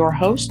most with your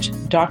host,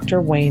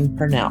 Dr. Wayne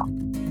Purnell.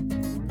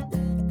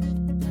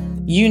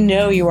 You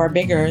know you are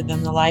bigger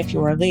than the life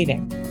you are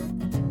leading.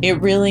 It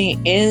really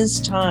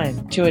is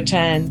time to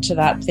attend to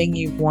that thing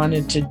you've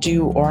wanted to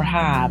do or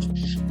have,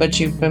 but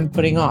you've been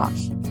putting off.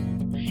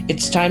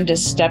 It's time to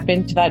step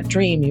into that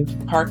dream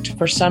you've parked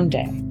for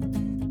someday.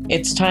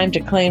 It's time to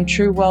claim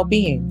true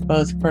well-being,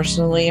 both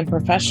personally and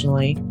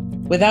professionally,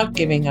 without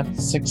giving up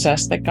the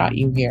success that got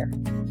you here.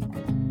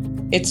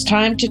 It's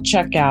time to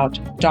check out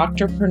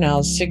Dr.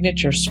 Purnell's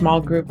signature small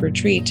group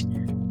retreat,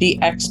 the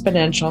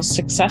Exponential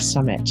Success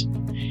Summit.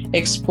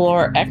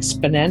 Explore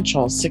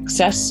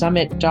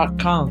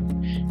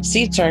exponentialsuccesssummit.com.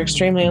 Seats are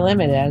extremely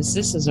limited as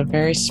this is a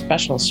very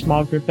special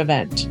small group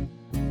event.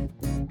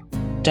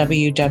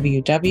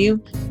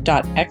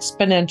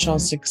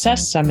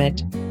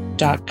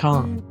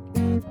 www.exponentialsuccesssummit.com.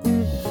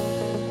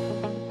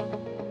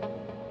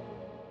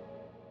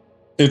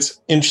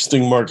 It's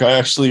interesting, Mark.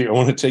 I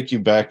want to take you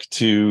back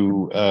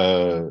to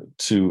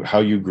how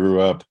you grew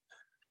up.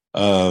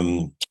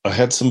 I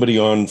had somebody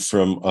on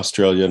from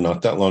Australia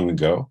not that long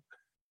ago.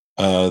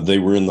 They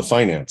were in the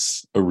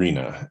finance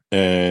arena,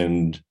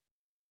 and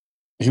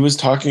he was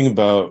talking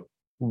about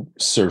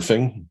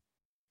surfing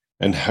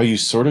and how you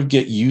sort of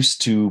get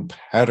used to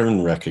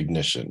pattern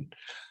recognition.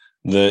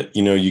 That,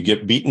 you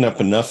get beaten up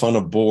enough on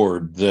a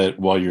board that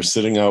while you're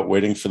sitting out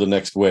waiting for the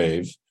next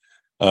wave,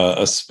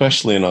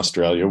 especially in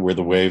Australia, where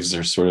the waves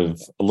are sort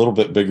of a little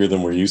bit bigger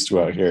than we're used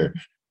to out here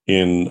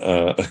in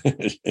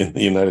in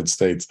the United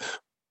States.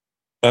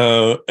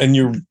 And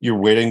you're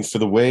waiting for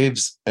the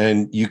waves,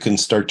 and you can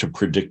start to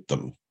predict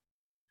them.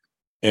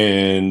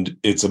 And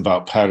it's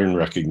about pattern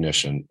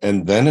recognition.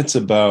 And then it's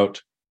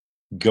about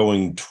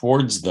going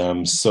towards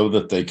them so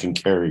that they can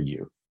carry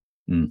you.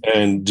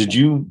 And did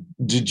you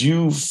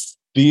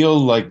feel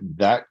like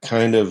that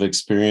kind of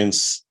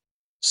experience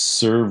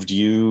served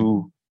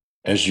you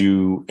as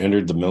you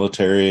entered the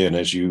military and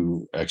as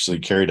you actually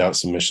carried out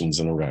some missions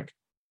in Iraq?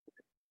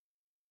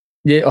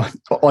 Yeah,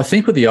 I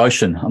think with the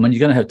ocean, I mean, you're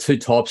going to have two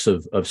types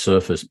of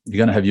surfers. You're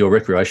going to have your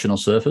recreational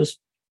surfers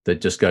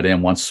that just go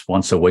down once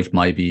a week,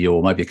 maybe,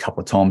 or maybe a couple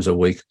of times a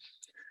week.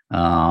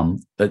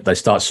 They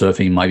start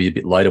surfing maybe a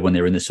bit later when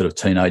they're in their sort of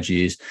teenage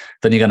years.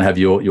 Then you're going to have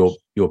your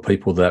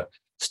people that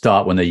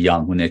start when they're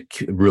young, when they're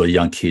really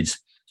young kids.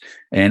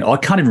 And I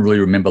can't even really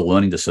remember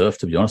learning to surf,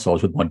 to be honest. I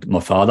was with my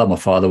father. My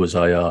father was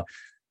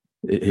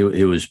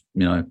he was,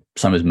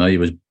 same as me. He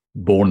was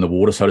born in the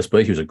water, so to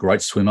speak. He was a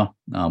great swimmer.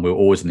 We were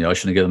always in the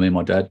ocean together, me and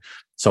my dad.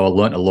 So I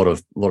learned a lot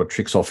of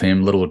tricks off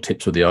him, little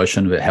tips with the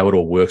ocean, about how it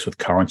all works with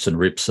currents and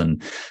rips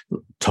and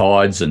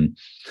tides, and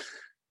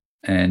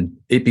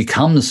it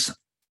becomes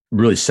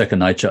really second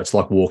nature. It's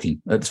like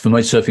walking. For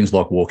me, surfing's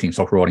like walking. It's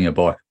like riding a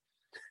bike.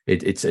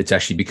 It's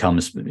actually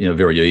becomes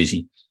very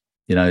easy,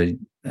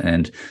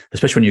 and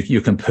especially when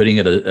you're competing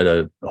at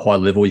a high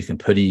level, you're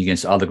competing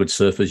against other good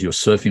surfers. You're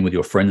surfing with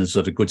your friends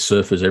that are good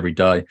surfers every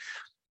day.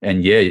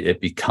 And yeah,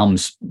 it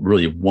becomes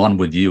really one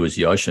with you as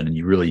the ocean. And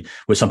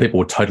where some people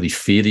would totally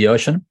fear the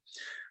ocean,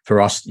 for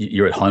us,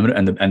 you're at home,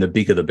 and the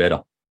bigger the better.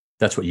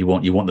 That's what you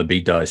want. You want the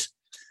big days,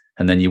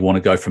 and then you want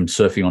to go from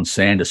surfing on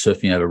sand to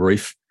surfing over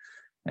reef,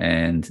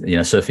 and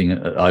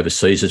surfing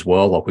overseas as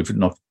well. Like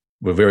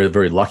we're very,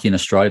 very lucky in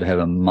Australia to have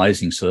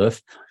amazing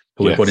surf.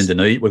 But we've got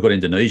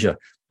Indonesia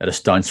at a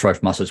stone's throw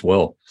from us as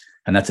well,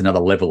 and that's another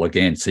level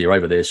again. So you're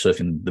over there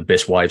surfing the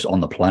best waves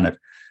on the planet.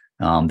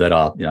 That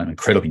are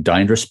incredibly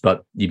dangerous,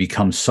 but you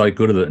become so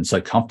good at it and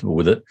so comfortable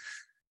with it,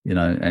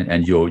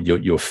 and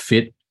you're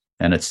fit,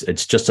 and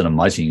it's just an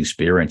amazing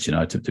experience,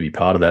 to be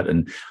part of that.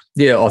 And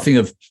yeah, I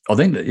think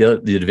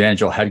that the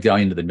advantage I had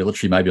going into the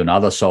military, maybe on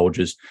other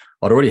soldiers,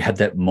 I'd already had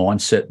that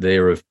mindset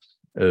there of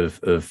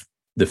the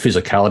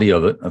physicality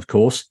of it, of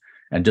course,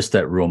 and just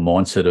that real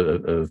mindset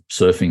of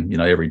surfing,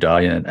 every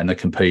day and the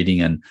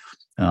competing, and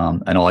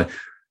I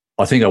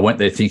think I went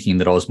there thinking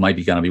that I was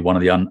maybe going to be one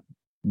of the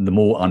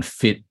more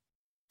unfit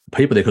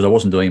people there, because I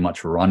wasn't doing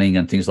much running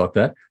and things like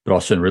that. But I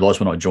soon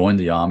realised when I joined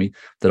the army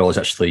that I was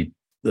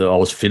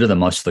fitter than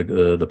most of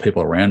the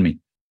people around me,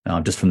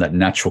 just from that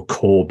natural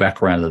core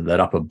background, that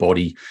upper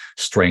body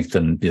strength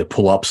and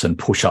pull-ups and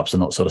push-ups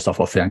and that sort of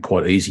stuff. I found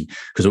quite easy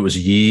because it was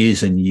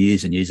years and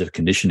years and years of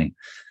conditioning.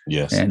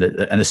 Yes, and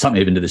there's something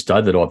even to this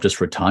day that I've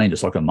just retained.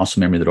 It's like a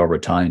muscle memory that I've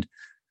retained.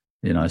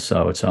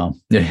 So it's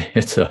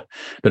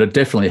but it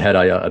definitely had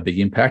a big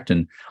impact,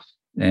 and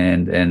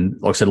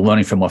like I said,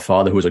 learning from my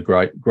father, who was a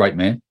great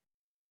man.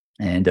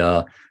 And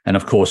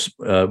of course,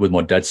 with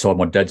my dad's side,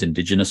 my dad's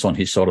Indigenous on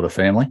his side of the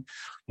family.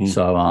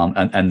 So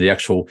and the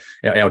actual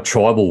our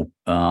tribal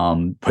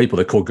people,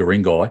 they're called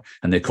Guringai,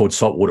 and they're called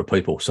saltwater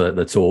people. So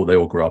that's all. They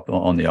all grew up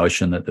on the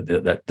ocean.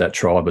 That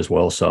tribe as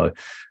well. So,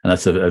 and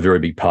that's a very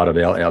big part of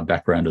our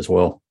background as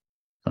well.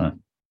 So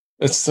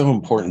it's so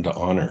important to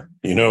honor.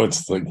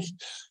 It's like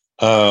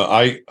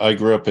I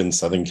grew up in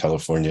Southern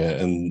California,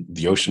 and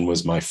the ocean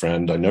was my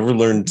friend. I never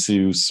learned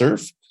to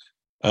surf.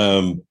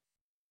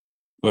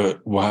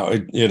 But wow,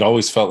 it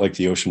always felt like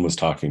the ocean was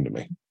talking to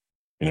me,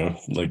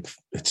 like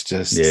it's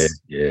just,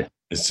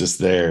 it's just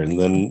there. And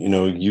then,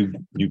 you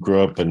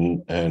grow up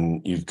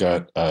and you've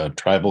got a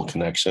tribal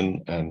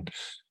connection. And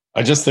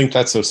I just think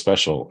that's so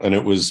special. And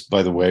it was,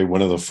 by the way,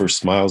 one of the first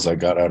smiles I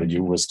got out of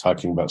you was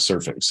talking about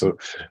surfing. So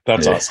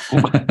that's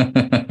awesome.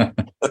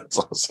 That's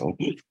awesome.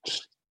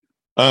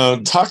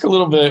 Talk a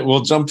little bit. We'll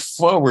jump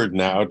forward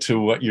now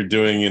to what you're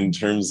doing in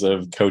terms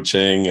of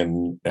coaching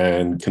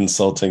and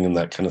consulting and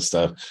that kind of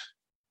stuff.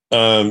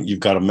 You've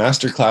got a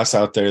masterclass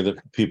out there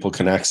that people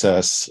can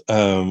access.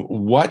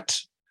 What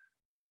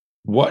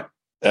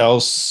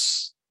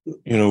else,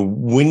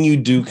 when you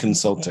do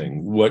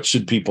consulting, what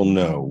should people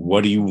know?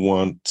 What do you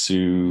want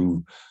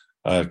to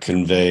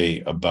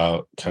convey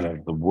about kind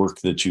of the work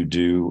that you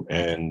do?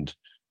 And,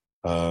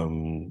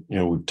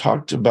 we've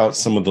talked about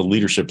some of the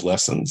leadership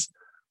lessons.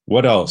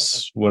 What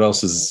else? What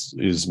else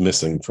is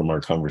missing from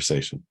our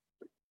conversation?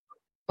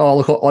 Oh,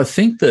 look, I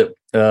think that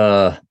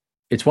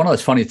it's one of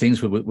those funny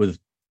things with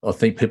I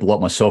think people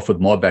like myself with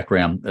my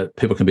background,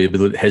 people can be a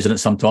bit hesitant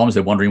sometimes.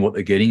 They're wondering what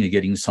they're getting. They're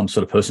getting some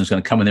sort of person who's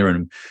going to come in there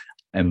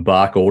and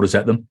bark orders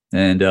at them.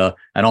 And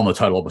I'm the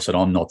total opposite.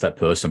 I'm not that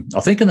person.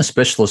 I think in the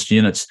specialist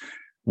units,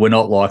 we're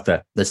not like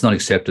that. That's not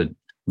accepted.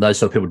 Those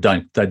sort of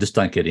people they just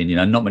don't get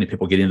in. Not many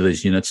people get into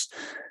these units.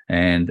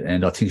 And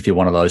I think if you're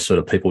one of those sort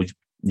of people,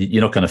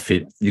 you're not going to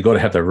fit. You've got to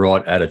have the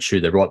right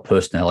attitude, the right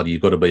personality.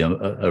 You've got to be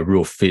a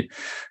real fit,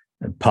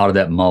 part of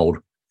that mold.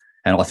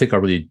 And I think I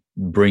really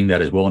bring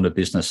that as well into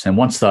business. And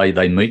once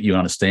they meet you and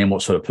understand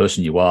what sort of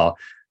person you are,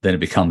 then it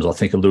becomes, I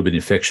think, a little bit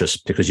infectious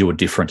because you are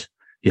different.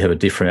 You have a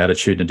different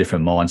attitude and a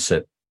different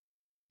mindset.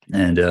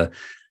 And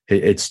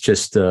it's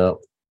just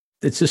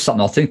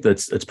something I think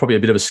it's probably a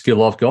bit of a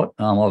skill I've got.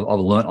 I've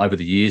learned over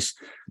the years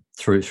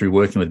through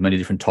working with many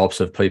different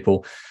types of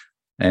people.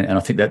 And I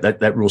think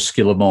that real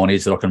skill of mine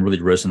is that I can really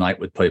resonate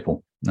with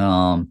people.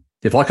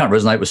 If I can't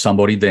resonate with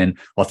somebody, then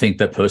I think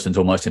that person's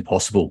almost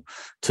impossible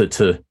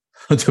to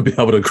be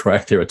able to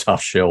crack. They're a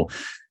tough shell.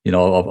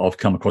 I've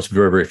come across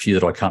very, very few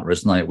that I can't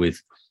resonate with,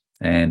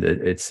 and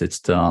it's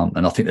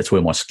and I think that's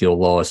where my skill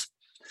lies.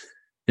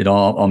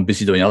 I'm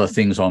busy doing other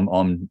things. Like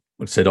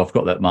I said, I've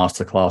got that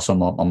masterclass on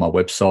my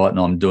website, and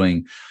I'm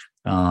doing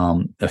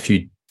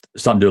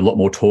starting to do a lot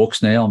more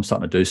talks now. I'm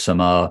starting to do some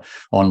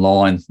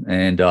online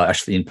and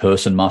actually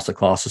in-person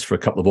masterclasses for a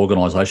couple of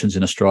organisations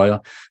in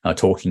Australia,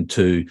 talking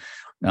to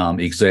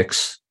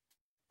execs,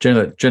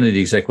 generally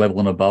the exec level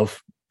and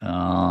above.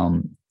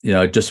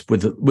 Just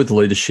with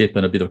leadership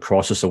and a bit of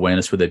crisis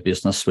awareness with their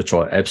business, which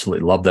I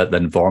absolutely love that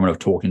environment of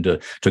talking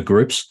to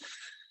groups.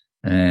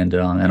 And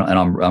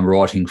I'm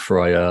writing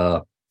for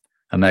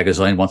a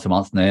magazine once a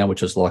month now,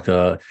 which is like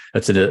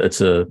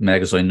it's a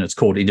magazine. It's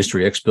called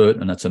Industry Expert,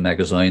 and it's a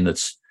magazine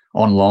that's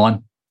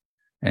online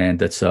and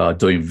that's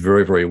doing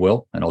very, very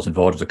well. And I was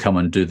invited to come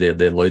and do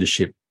their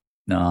leadership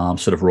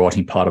sort of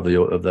writing part of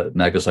the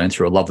magazine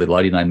through a lovely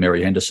lady named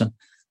Mary Henderson,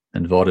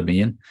 invited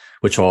me in,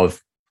 which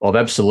I've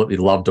absolutely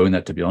loved doing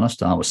that, to be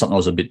honest. It was something I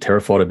was a bit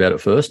terrified about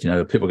at first.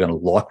 People are going to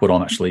like what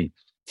I'm actually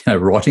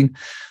writing.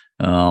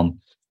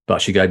 But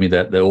she gave me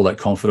all that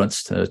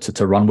confidence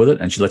to run with it,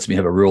 and she lets me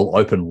have a real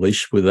open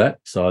leash with that.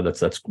 So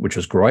that's which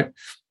was great.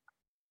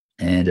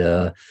 And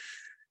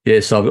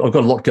so I've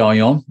got a lot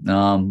going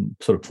on.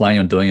 Sort of planning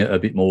on doing a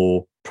bit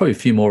more, probably a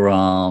few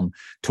more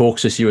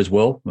talks this year as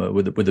well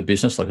with the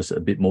business. Like I said,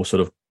 a bit more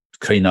sort of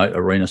keynote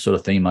arena sort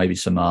of thing, maybe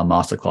some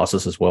master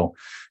classes as well.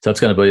 So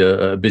it's going to be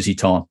a busy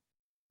time,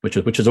 which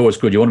is always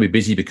good. You want to be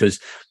busy because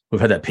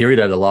we've had that period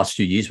over the last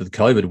few years with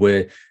COVID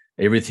where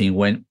everything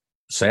went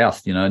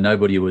south.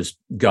 Nobody was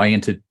going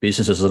into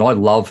businesses, and I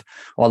love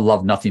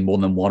nothing more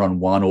than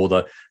one-on-one or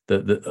the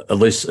at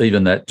least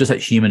even that just that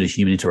human to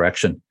human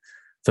interaction.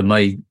 For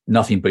me,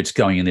 nothing beats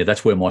going in there.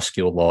 That's where my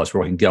skill lies,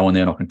 where I can go in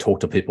there and I can talk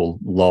to people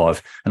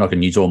live, and I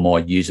can use all my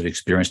years of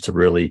experience to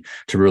really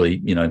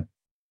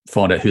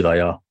find out who they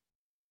are.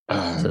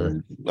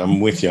 I'm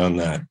with you on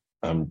that.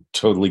 I'm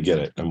totally get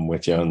it. I'm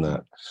with you on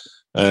that.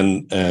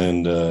 And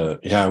the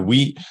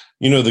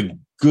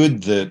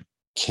good that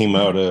came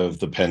out of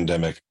the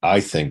pandemic,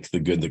 I think the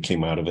good that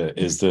came out of it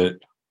is that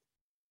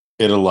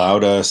it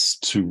allowed us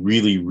to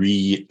really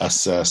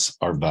reassess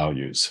our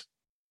values.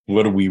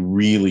 What do we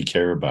really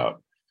care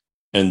about?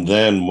 And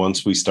then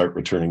once we start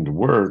returning to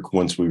work,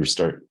 once we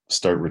start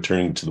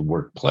returning to the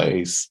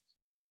workplace,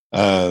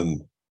 how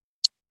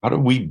do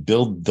we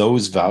build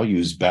those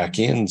values back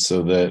in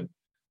so that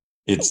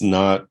it's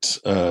not,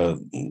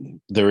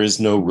 there is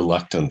no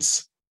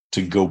reluctance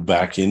to go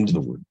back into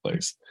the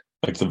workplace?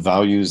 Like the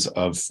values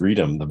of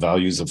freedom, the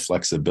values of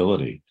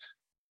flexibility.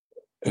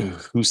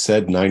 Who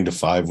said 9 to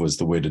 5 was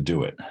the way to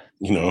do it?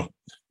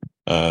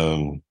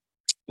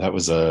 That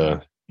was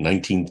a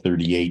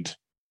 1938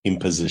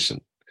 imposition.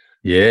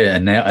 Yeah,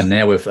 and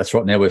now we've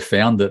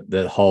found that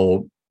the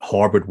whole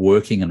hybrid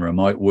working and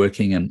remote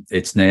working, and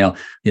it's now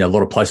a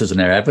lot of places are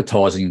now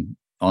advertising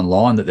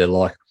online that they're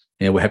like,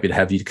 we're happy to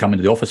have you to come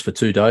into the office for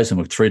 2 days and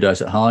work 3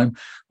 days at home,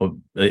 or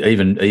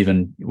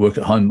even work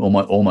at home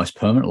almost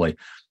permanently.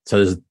 So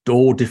there's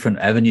all different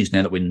avenues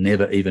now that we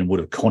never even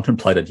would have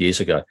contemplated years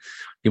ago.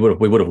 We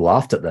would have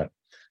laughed at that.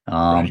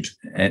 Right.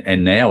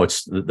 And now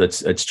it's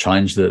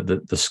changed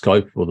the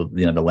scope or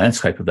the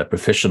landscape of that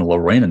professional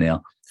arena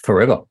now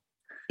forever.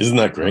 Isn't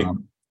that great?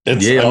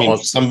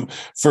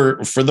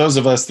 For those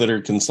of us that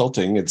are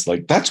consulting, it's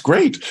like, that's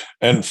great.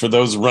 And for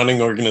those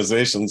running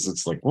organizations,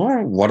 it's like,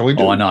 well, what do we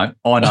do? I know.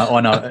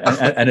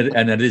 and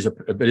it is a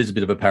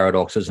bit of a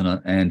paradox,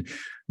 isn't it?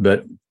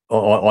 But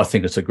I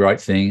think it's a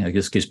great thing. It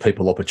just gives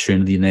people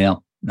opportunity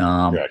now.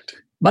 Correct.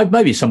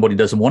 Maybe somebody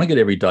doesn't want to get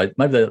every day.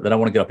 Maybe they don't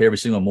want to get up every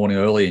single morning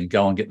early and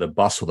go and get the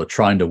bus or the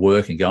train to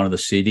work and go into the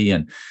city.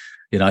 And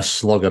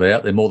slog it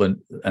out.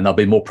 And they'll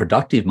be more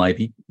productive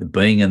maybe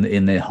being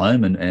in their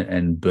home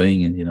and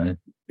being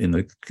in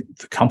the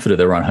comfort of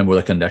their own home where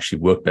they can actually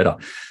work better.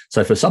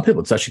 So for some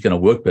people, it's actually going to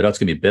work better. It's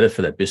going to be better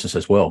for that business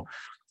as well.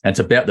 And it's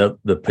about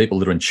the people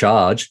that are in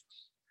charge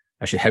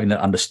actually having that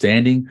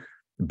understanding,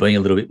 being a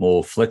little bit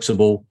more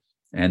flexible.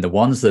 And the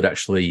ones that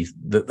actually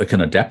that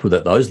can adapt with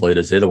it, those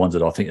leaders, they're the ones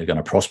that I think are going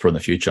to prosper in the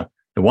future.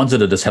 The ones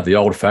that just have the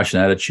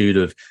old-fashioned attitude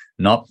of,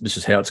 nope, this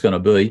is how it's going to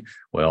be,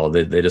 well,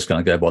 they're just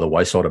going to go by the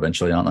wayside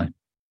eventually, aren't they?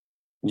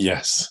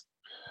 Yes,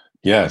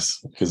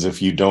 because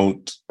if you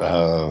don't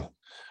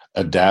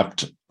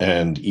adapt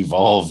and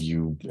evolve,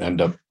 you end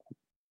up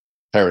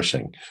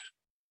perishing.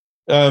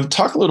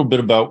 Talk a little bit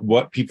about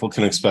what people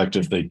can expect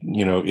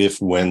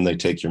when they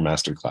take your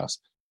masterclass.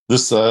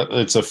 This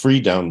it's a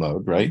free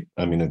download, right?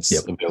 I mean, it's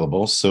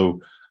available.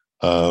 So,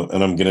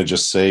 and I'm going to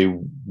just say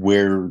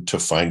where to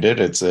find it.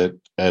 It's at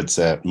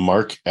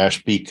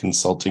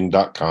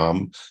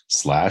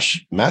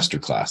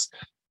markashbyconsulting.com/masterclass.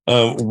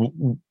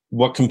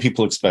 What can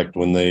people expect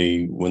when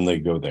they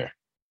go there?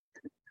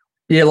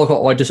 Yeah, look,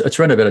 it's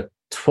around about a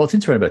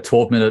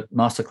 12-minute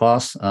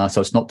masterclass,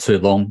 so it's not too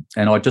long,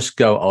 and I just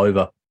go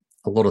over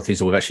a lot of things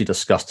that we've actually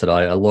discussed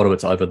today. A lot of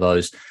it's over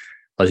those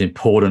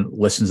important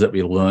lessons that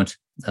we learned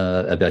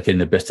about getting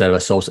the best out of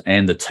ourselves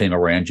and the team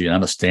around you, and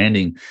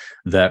understanding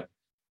that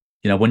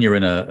when you're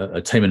in a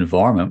team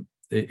environment,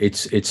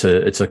 it's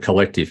a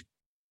collective,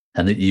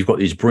 and that you've got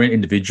these brilliant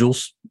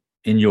individuals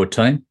in your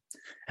team.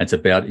 And it's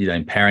about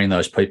empowering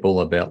those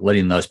people, about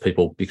letting those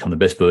people become the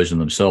best version of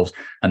themselves,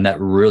 and that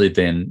really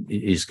then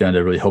is going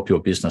to really help your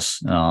business.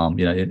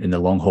 In the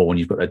long haul, when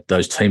you've got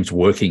those teams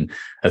working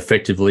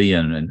effectively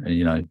and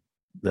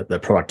the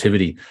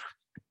productivity.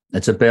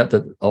 It's about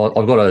that.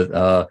 I've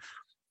got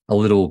a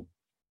little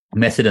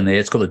method in there.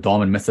 It's called the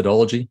Diamond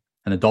methodology,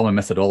 and the Diamond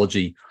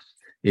methodology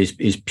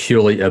is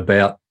purely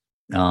about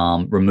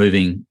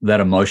removing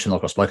that emotion,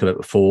 like I spoke about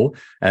before,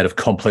 out of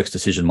complex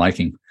decision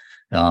making.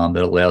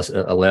 That allows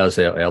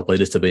our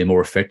leaders to be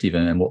more effective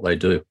in what they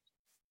do.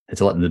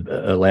 It's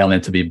allowing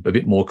them to be a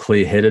bit more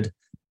clear-headed,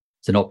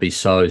 to not be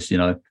so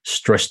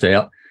stressed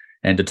out,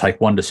 and to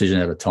take one decision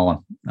at a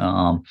time.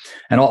 And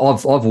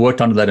I've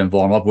worked under that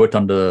environment. I've worked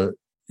under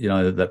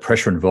that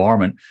pressure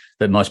environment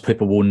that most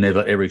people will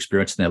never ever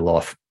experience in their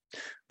life,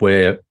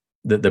 where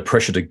the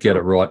pressure to get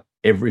it right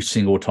every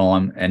single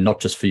time, and not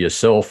just for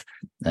yourself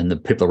and the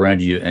people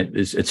around you, and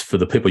it's for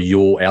the people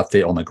you're out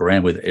there on the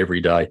ground with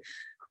every day.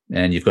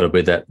 And you've got to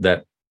be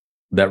that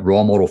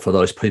role model for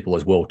those people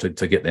as well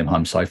to get them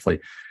home safely.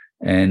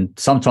 And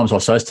sometimes I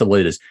say to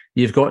leaders,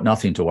 you've got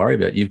nothing to worry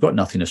about. You've got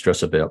nothing to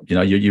stress about.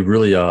 You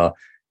really are.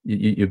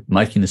 You're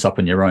making this up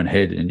in your own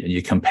head, and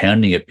you're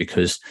compounding it,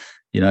 because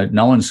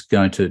no one's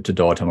going to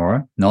die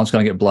tomorrow. No one's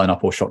going to get blown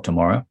up or shot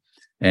tomorrow.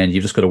 And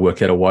you've just got to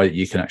work out a way that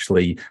you can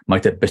actually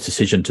make that best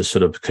decision to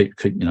sort of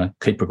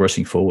keep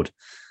progressing forward.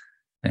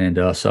 And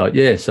so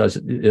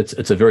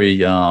it's a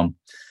very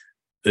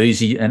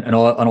easy, and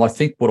I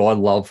think what I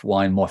love,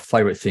 Wayne, my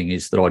favorite thing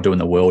is that I do in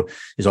the world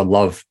is I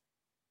love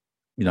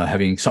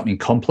having something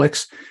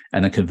complex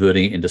and then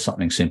converting it into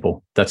something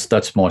simple.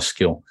 That's my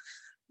skill,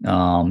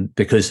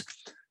 because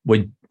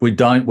we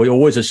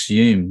always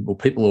assume,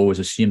 people always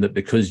assume that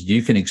because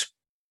you can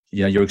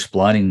you're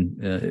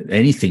explaining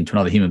anything to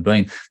another human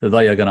being, that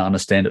they are going to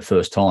understand it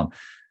first time,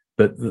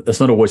 but that's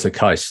not always the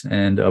case.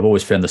 And I've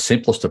always found the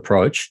simplest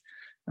approach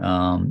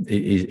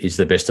is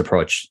the best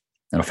approach.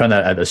 And I found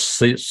that at a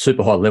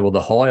super high level.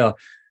 The higher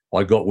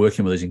I got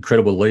working with these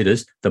incredible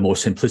leaders, the more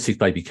simplistic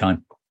they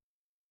became,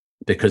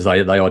 because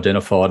they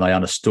identified and they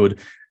understood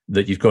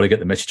that you've got to get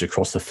the message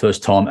across the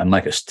first time and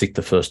make it stick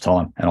the first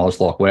time. And I was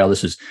like, wow,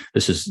 this is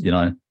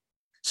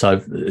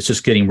so it's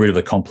just getting rid of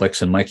the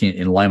complex and making it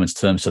in layman's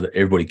terms so that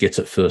everybody gets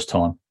it first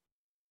time.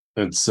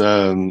 It's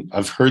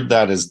I've heard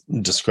that as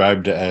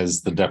described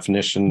as the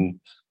definition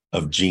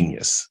of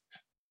genius,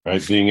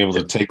 right? Being able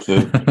to take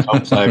the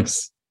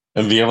complex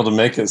and be able to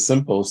make it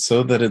simple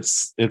so that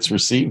it's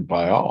received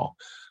by all.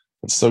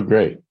 It's so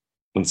great.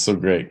 It's so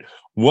great.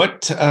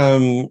 What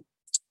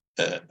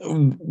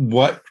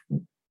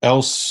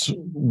else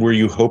were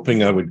you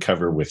hoping I would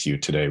cover with you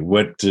today?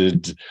 What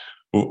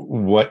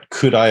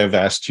could I have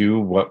asked you?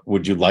 What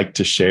would you like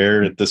to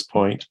share at this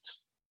point?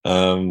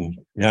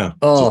 Yeah.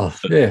 Oh,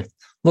 yeah.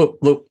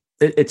 Look,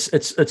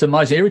 it's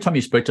amazing. Every time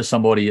you speak to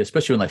somebody,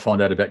 especially when they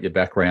find out about your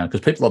background,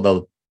 because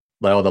people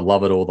they either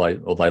love it or they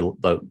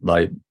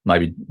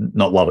maybe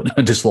not love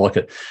it, dislike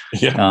it.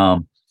 Yeah.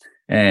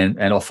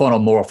 And I find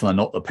out more often than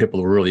not that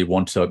people really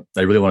want to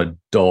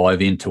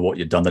dive into what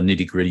you've done, the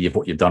nitty gritty of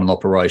what you've done in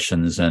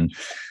operations, and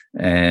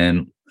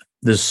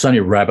there's so many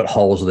rabbit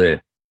holes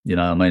there.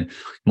 I mean,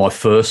 my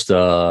first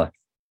 2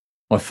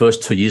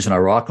 years in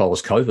Iraq, I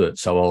was covert,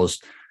 so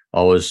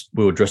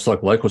we were dressed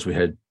like locals. We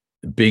had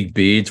big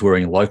beards,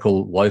 wearing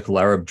local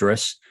Arab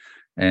dress,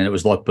 and it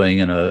was like being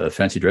in a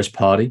fancy dress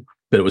party,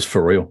 but it was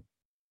for real.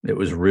 It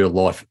was real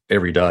life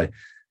every day.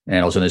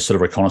 And I was in these sort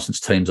of reconnaissance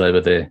teams over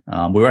there.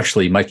 We were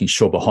actually making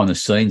sure behind the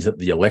scenes that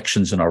the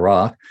elections in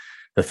Iraq,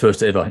 the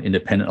first ever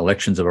independent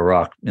elections of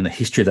Iraq in the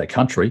history of that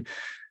country,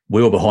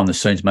 we were behind the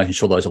scenes making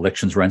sure those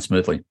elections ran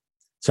smoothly.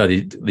 So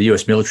the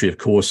US military, of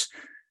course,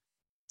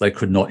 they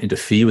could not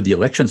interfere with the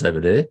elections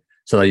over there.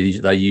 So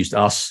they used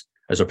us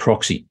as a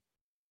proxy.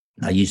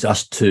 They used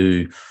us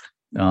to,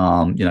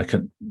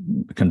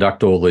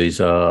 conduct all these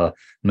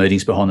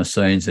meetings behind the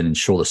scenes and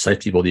ensure the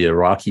safety of all the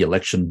Iraqi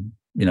election,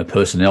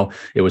 personnel.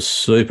 It was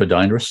super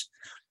dangerous.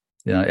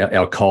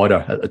 Al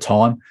Qaeda at the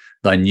time,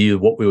 they knew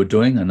what we were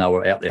doing, and they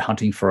were out there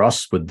hunting for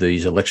us with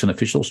these election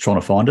officials trying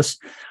to find us.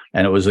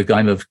 And it was a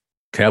game of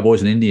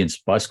cowboys and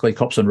Indians, basically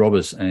cops and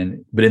robbers.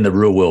 But in the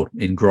real world,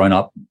 the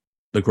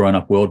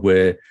grown-up world,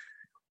 where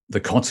the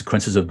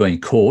consequences of being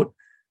caught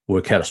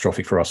were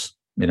catastrophic for us.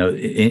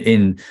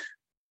 In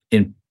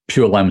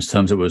pure layman's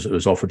terms, it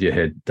was off with your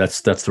head.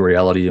 That's the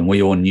reality, and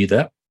we all knew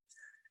that.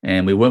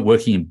 And we weren't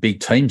working in big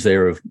teams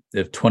there of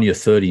 20 or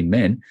 30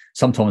 men.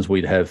 Sometimes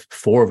we'd have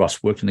 4 of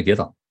us working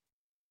together.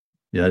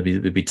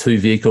 There'd be 2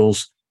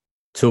 vehicles,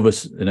 2 of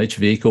us in each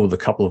vehicle with a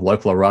couple of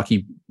local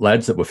Iraqi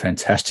lads that were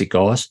fantastic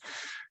guys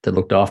that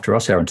looked after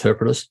us, our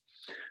interpreters.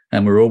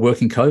 And we were all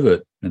working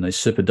covert in these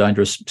super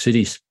dangerous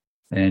cities.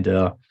 And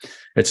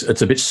it's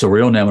a bit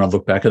surreal now when I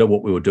look back at it,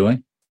 what we were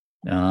doing.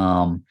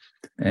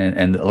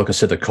 And like I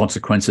said, the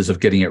consequences of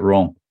getting it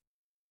wrong.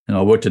 And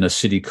I worked in a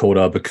city called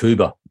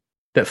Bakuba,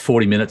 about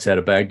 40 minutes out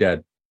of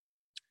Baghdad.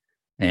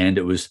 And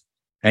it was,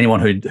 anyone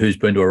who's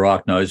been to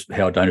Iraq knows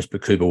how dangerous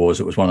Bakuba was.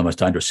 It was one of the most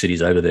dangerous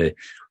cities over there.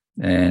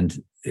 And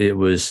it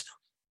was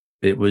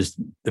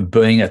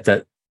being at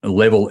that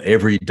level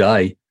every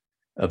day,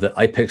 of the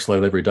apex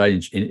level every day,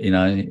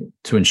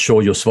 to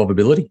ensure your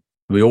survivability.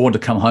 We all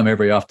wanted to come home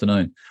every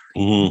afternoon.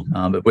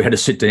 Mm-hmm. But we had to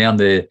sit down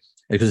there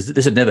because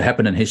this had never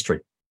happened in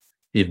history.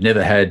 You've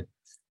never had,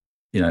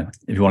 if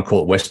you want to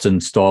call it Western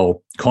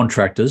style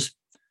contractors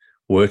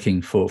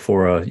working for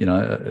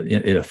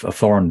a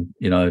foreign,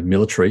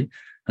 military,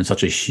 and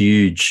such a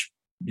huge,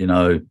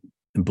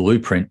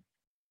 blueprint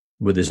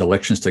with these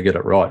elections to get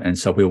it right. And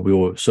so we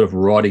were sort of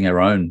writing our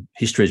own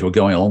history as we're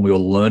going along. We were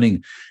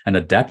learning and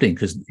adapting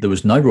because there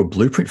was no real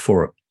blueprint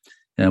for it.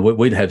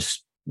 We'd have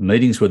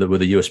meetings with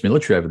the US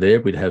military over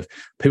there. We'd have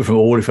people from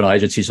all different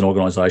agencies and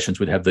organizations.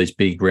 We'd have these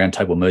big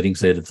roundtable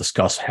meetings there to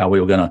discuss how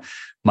we were going to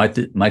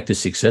make this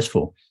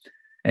successful.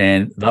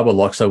 And they were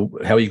like, so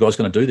how are you guys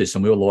going to do this?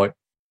 And we were like,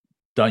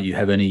 don't you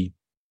have any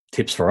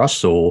tips for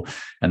us?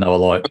 And they were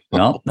like,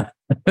 no,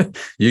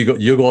 you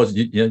guys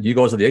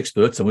are the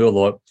experts. And we were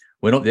like,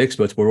 we're not the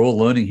experts. We're all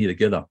learning here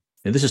together.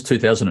 And this is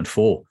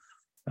 2004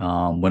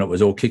 when it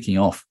was all kicking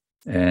off.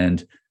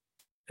 And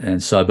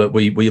so, but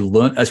we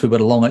learned as we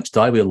went along each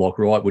day. We were like,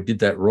 right, we did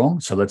that wrong.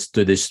 So let's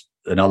do this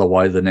another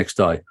way the next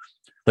day.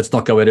 Let's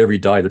not go out every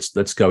day.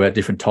 Let's go out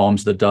different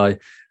times of the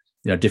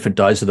day, different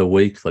days of the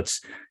week.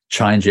 Let's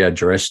change our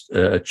dress,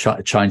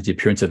 change the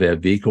appearance of our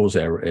vehicles,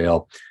 our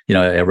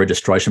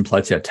registration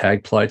plates, our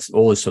tag plates,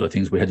 all these sort of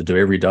things we had to do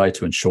every day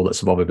to ensure that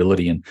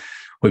survivability. And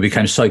we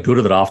became so good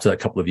at it after that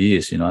couple of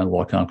years,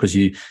 because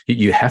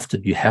you have to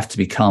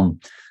become,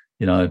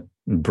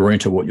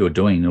 brilliant at what you're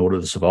doing in order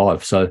to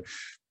survive. So,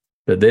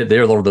 but there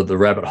are a lot of the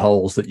rabbit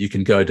holes that you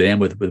can go down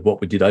with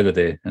what we did over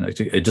there, and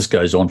it just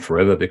goes on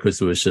forever because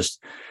there was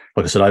just,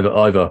 like I said,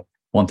 over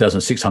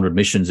 1,600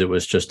 missions. It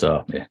was just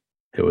it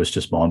was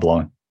just mind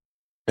blowing.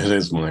 It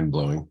is mind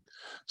blowing.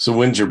 So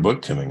when's your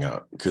book coming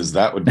out? Because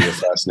that would be a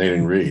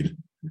fascinating read.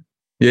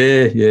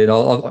 Yeah.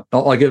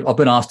 I've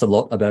been asked a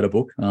lot about a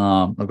book.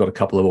 I've got a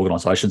couple of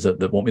organisations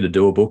that want me to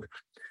do a book.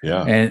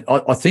 Yeah, and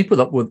I think with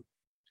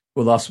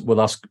us,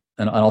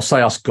 and I'll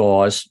say us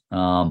guys.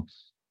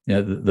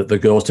 The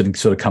girls didn't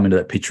sort of come into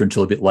that picture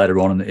until a bit later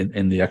on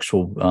in the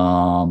actual,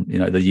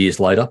 the years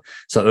later.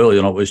 So early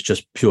on, it was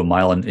just pure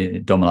male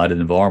and dominated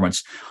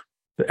environments.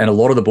 And a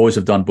lot of the boys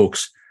have done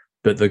books,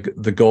 but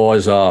the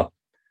guys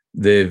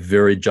they're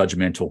very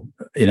judgmental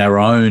in our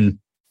own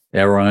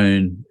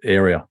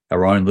area,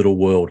 our own little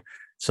world.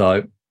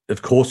 So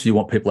of course you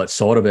want people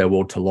outside of our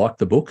world to like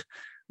the book,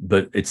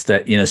 but it's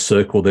that inner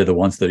circle. They're the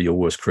ones that are your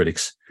worst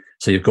critics.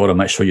 So you've got to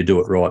make sure you do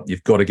it right.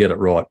 You've got to get it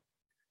right.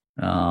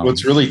 Well,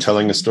 it's really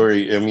telling a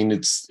story. I mean,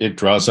 it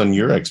draws on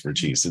your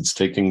expertise. It's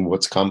taking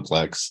what's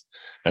complex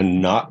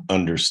and not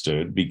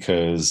understood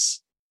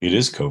because it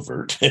is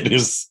covert. It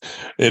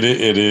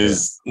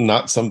is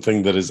not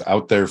something that is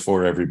out there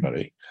for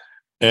everybody,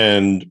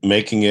 and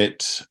making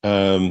it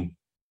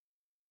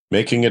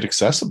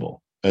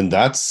accessible. And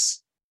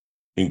that's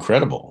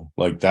incredible.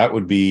 Like that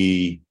would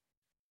be,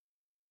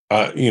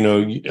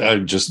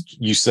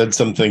 you said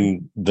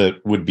something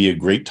that would be a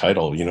great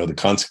title, the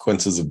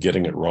consequences of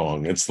getting it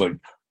wrong. It's like,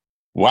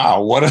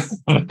 wow,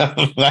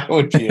 that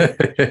would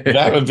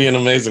be an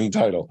amazing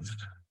title.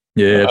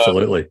 Yeah,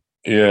 absolutely.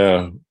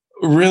 Yeah.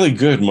 Really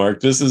good,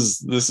 Mark. This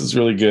is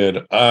really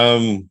good.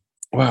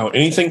 Wow.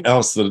 Anything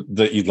else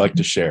that you'd like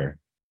to share?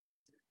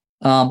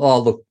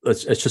 Look,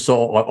 it's just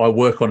I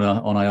work on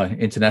a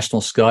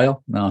international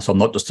scale. So I'm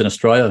not just in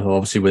Australia.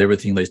 Obviously, with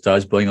everything these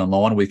days being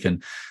online, we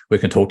can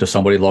talk to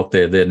somebody like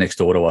they're next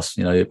door to us.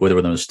 Whether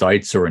in the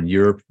States or in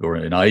Europe or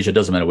in Asia, it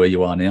doesn't matter where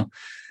you are now.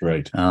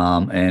 Right.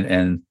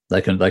 And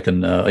they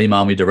can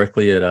email me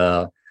directly at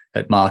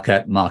at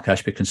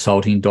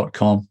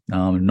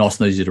markashbyconsulting.com. Nice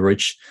and easy to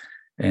reach.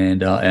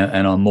 And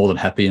I'm more than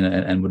happy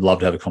and would love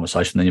to have a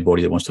conversation with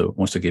anybody that wants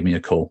to give me a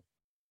call.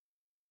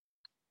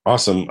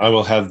 Awesome. I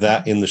will have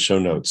that in the show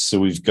notes. So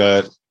we've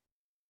got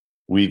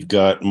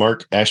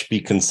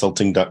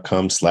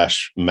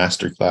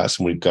markashbyconsulting.com/masterclass,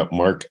 and we've got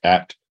Mark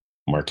at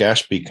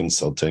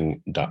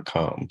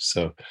markashbyconsulting.com.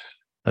 So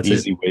that's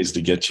easy ways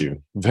to get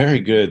you. Very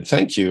good.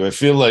 Thank you. I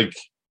feel like,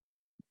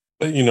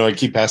 I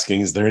keep asking,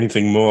 is there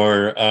anything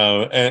more?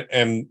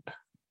 And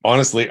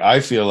honestly, I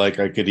feel like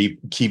I could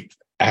keep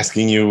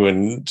asking you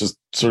and just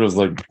sort of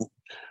like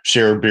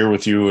share a beer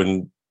with you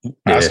and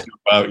ask you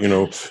about,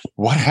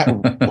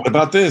 what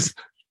about this?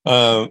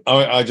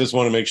 I just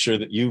want to make sure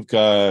that you've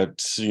got,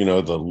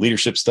 the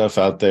leadership stuff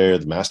out there,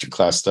 the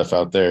masterclass stuff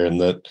out there, and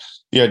that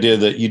the idea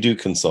that you do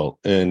consult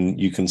and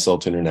you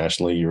consult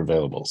internationally, you're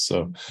available.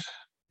 So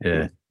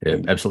yeah,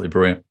 absolutely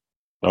brilliant.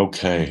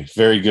 Okay,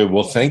 very good.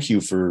 Well, thank you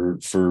for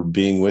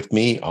being with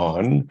me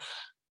on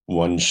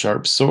One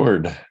Sharp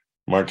Sword,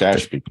 Mark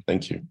Ashby.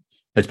 Thank you.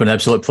 It's been an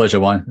absolute pleasure,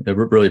 Wayne. I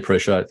really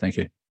appreciate it. Thank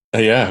you.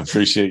 Yeah,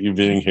 appreciate you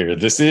being here.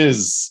 This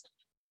is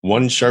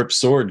One Sharp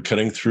Sword,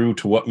 cutting through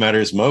to what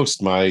matters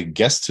most. My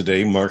guest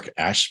today, Mark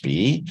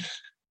Ashby,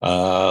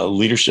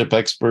 leadership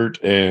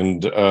expert,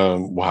 and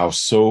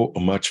so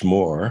much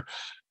more.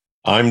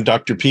 I'm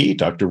Dr. P,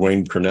 Dr.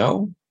 Wayne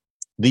Purnell,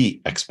 the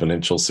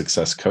Exponential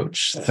Success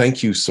Coach.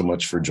 Thank you so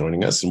much for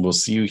joining us, and we'll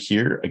see you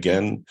here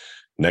again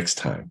next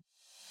time.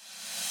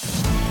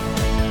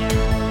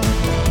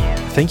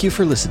 Thank you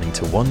for listening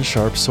to One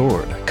Sharp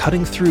Sword,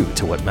 cutting through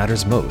to what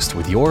matters most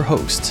with your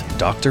host,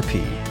 Dr.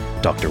 P,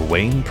 Dr.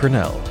 Wayne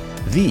Purnell,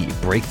 the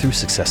Breakthrough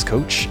Success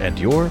Coach and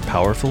your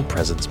powerful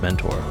presence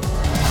mentor.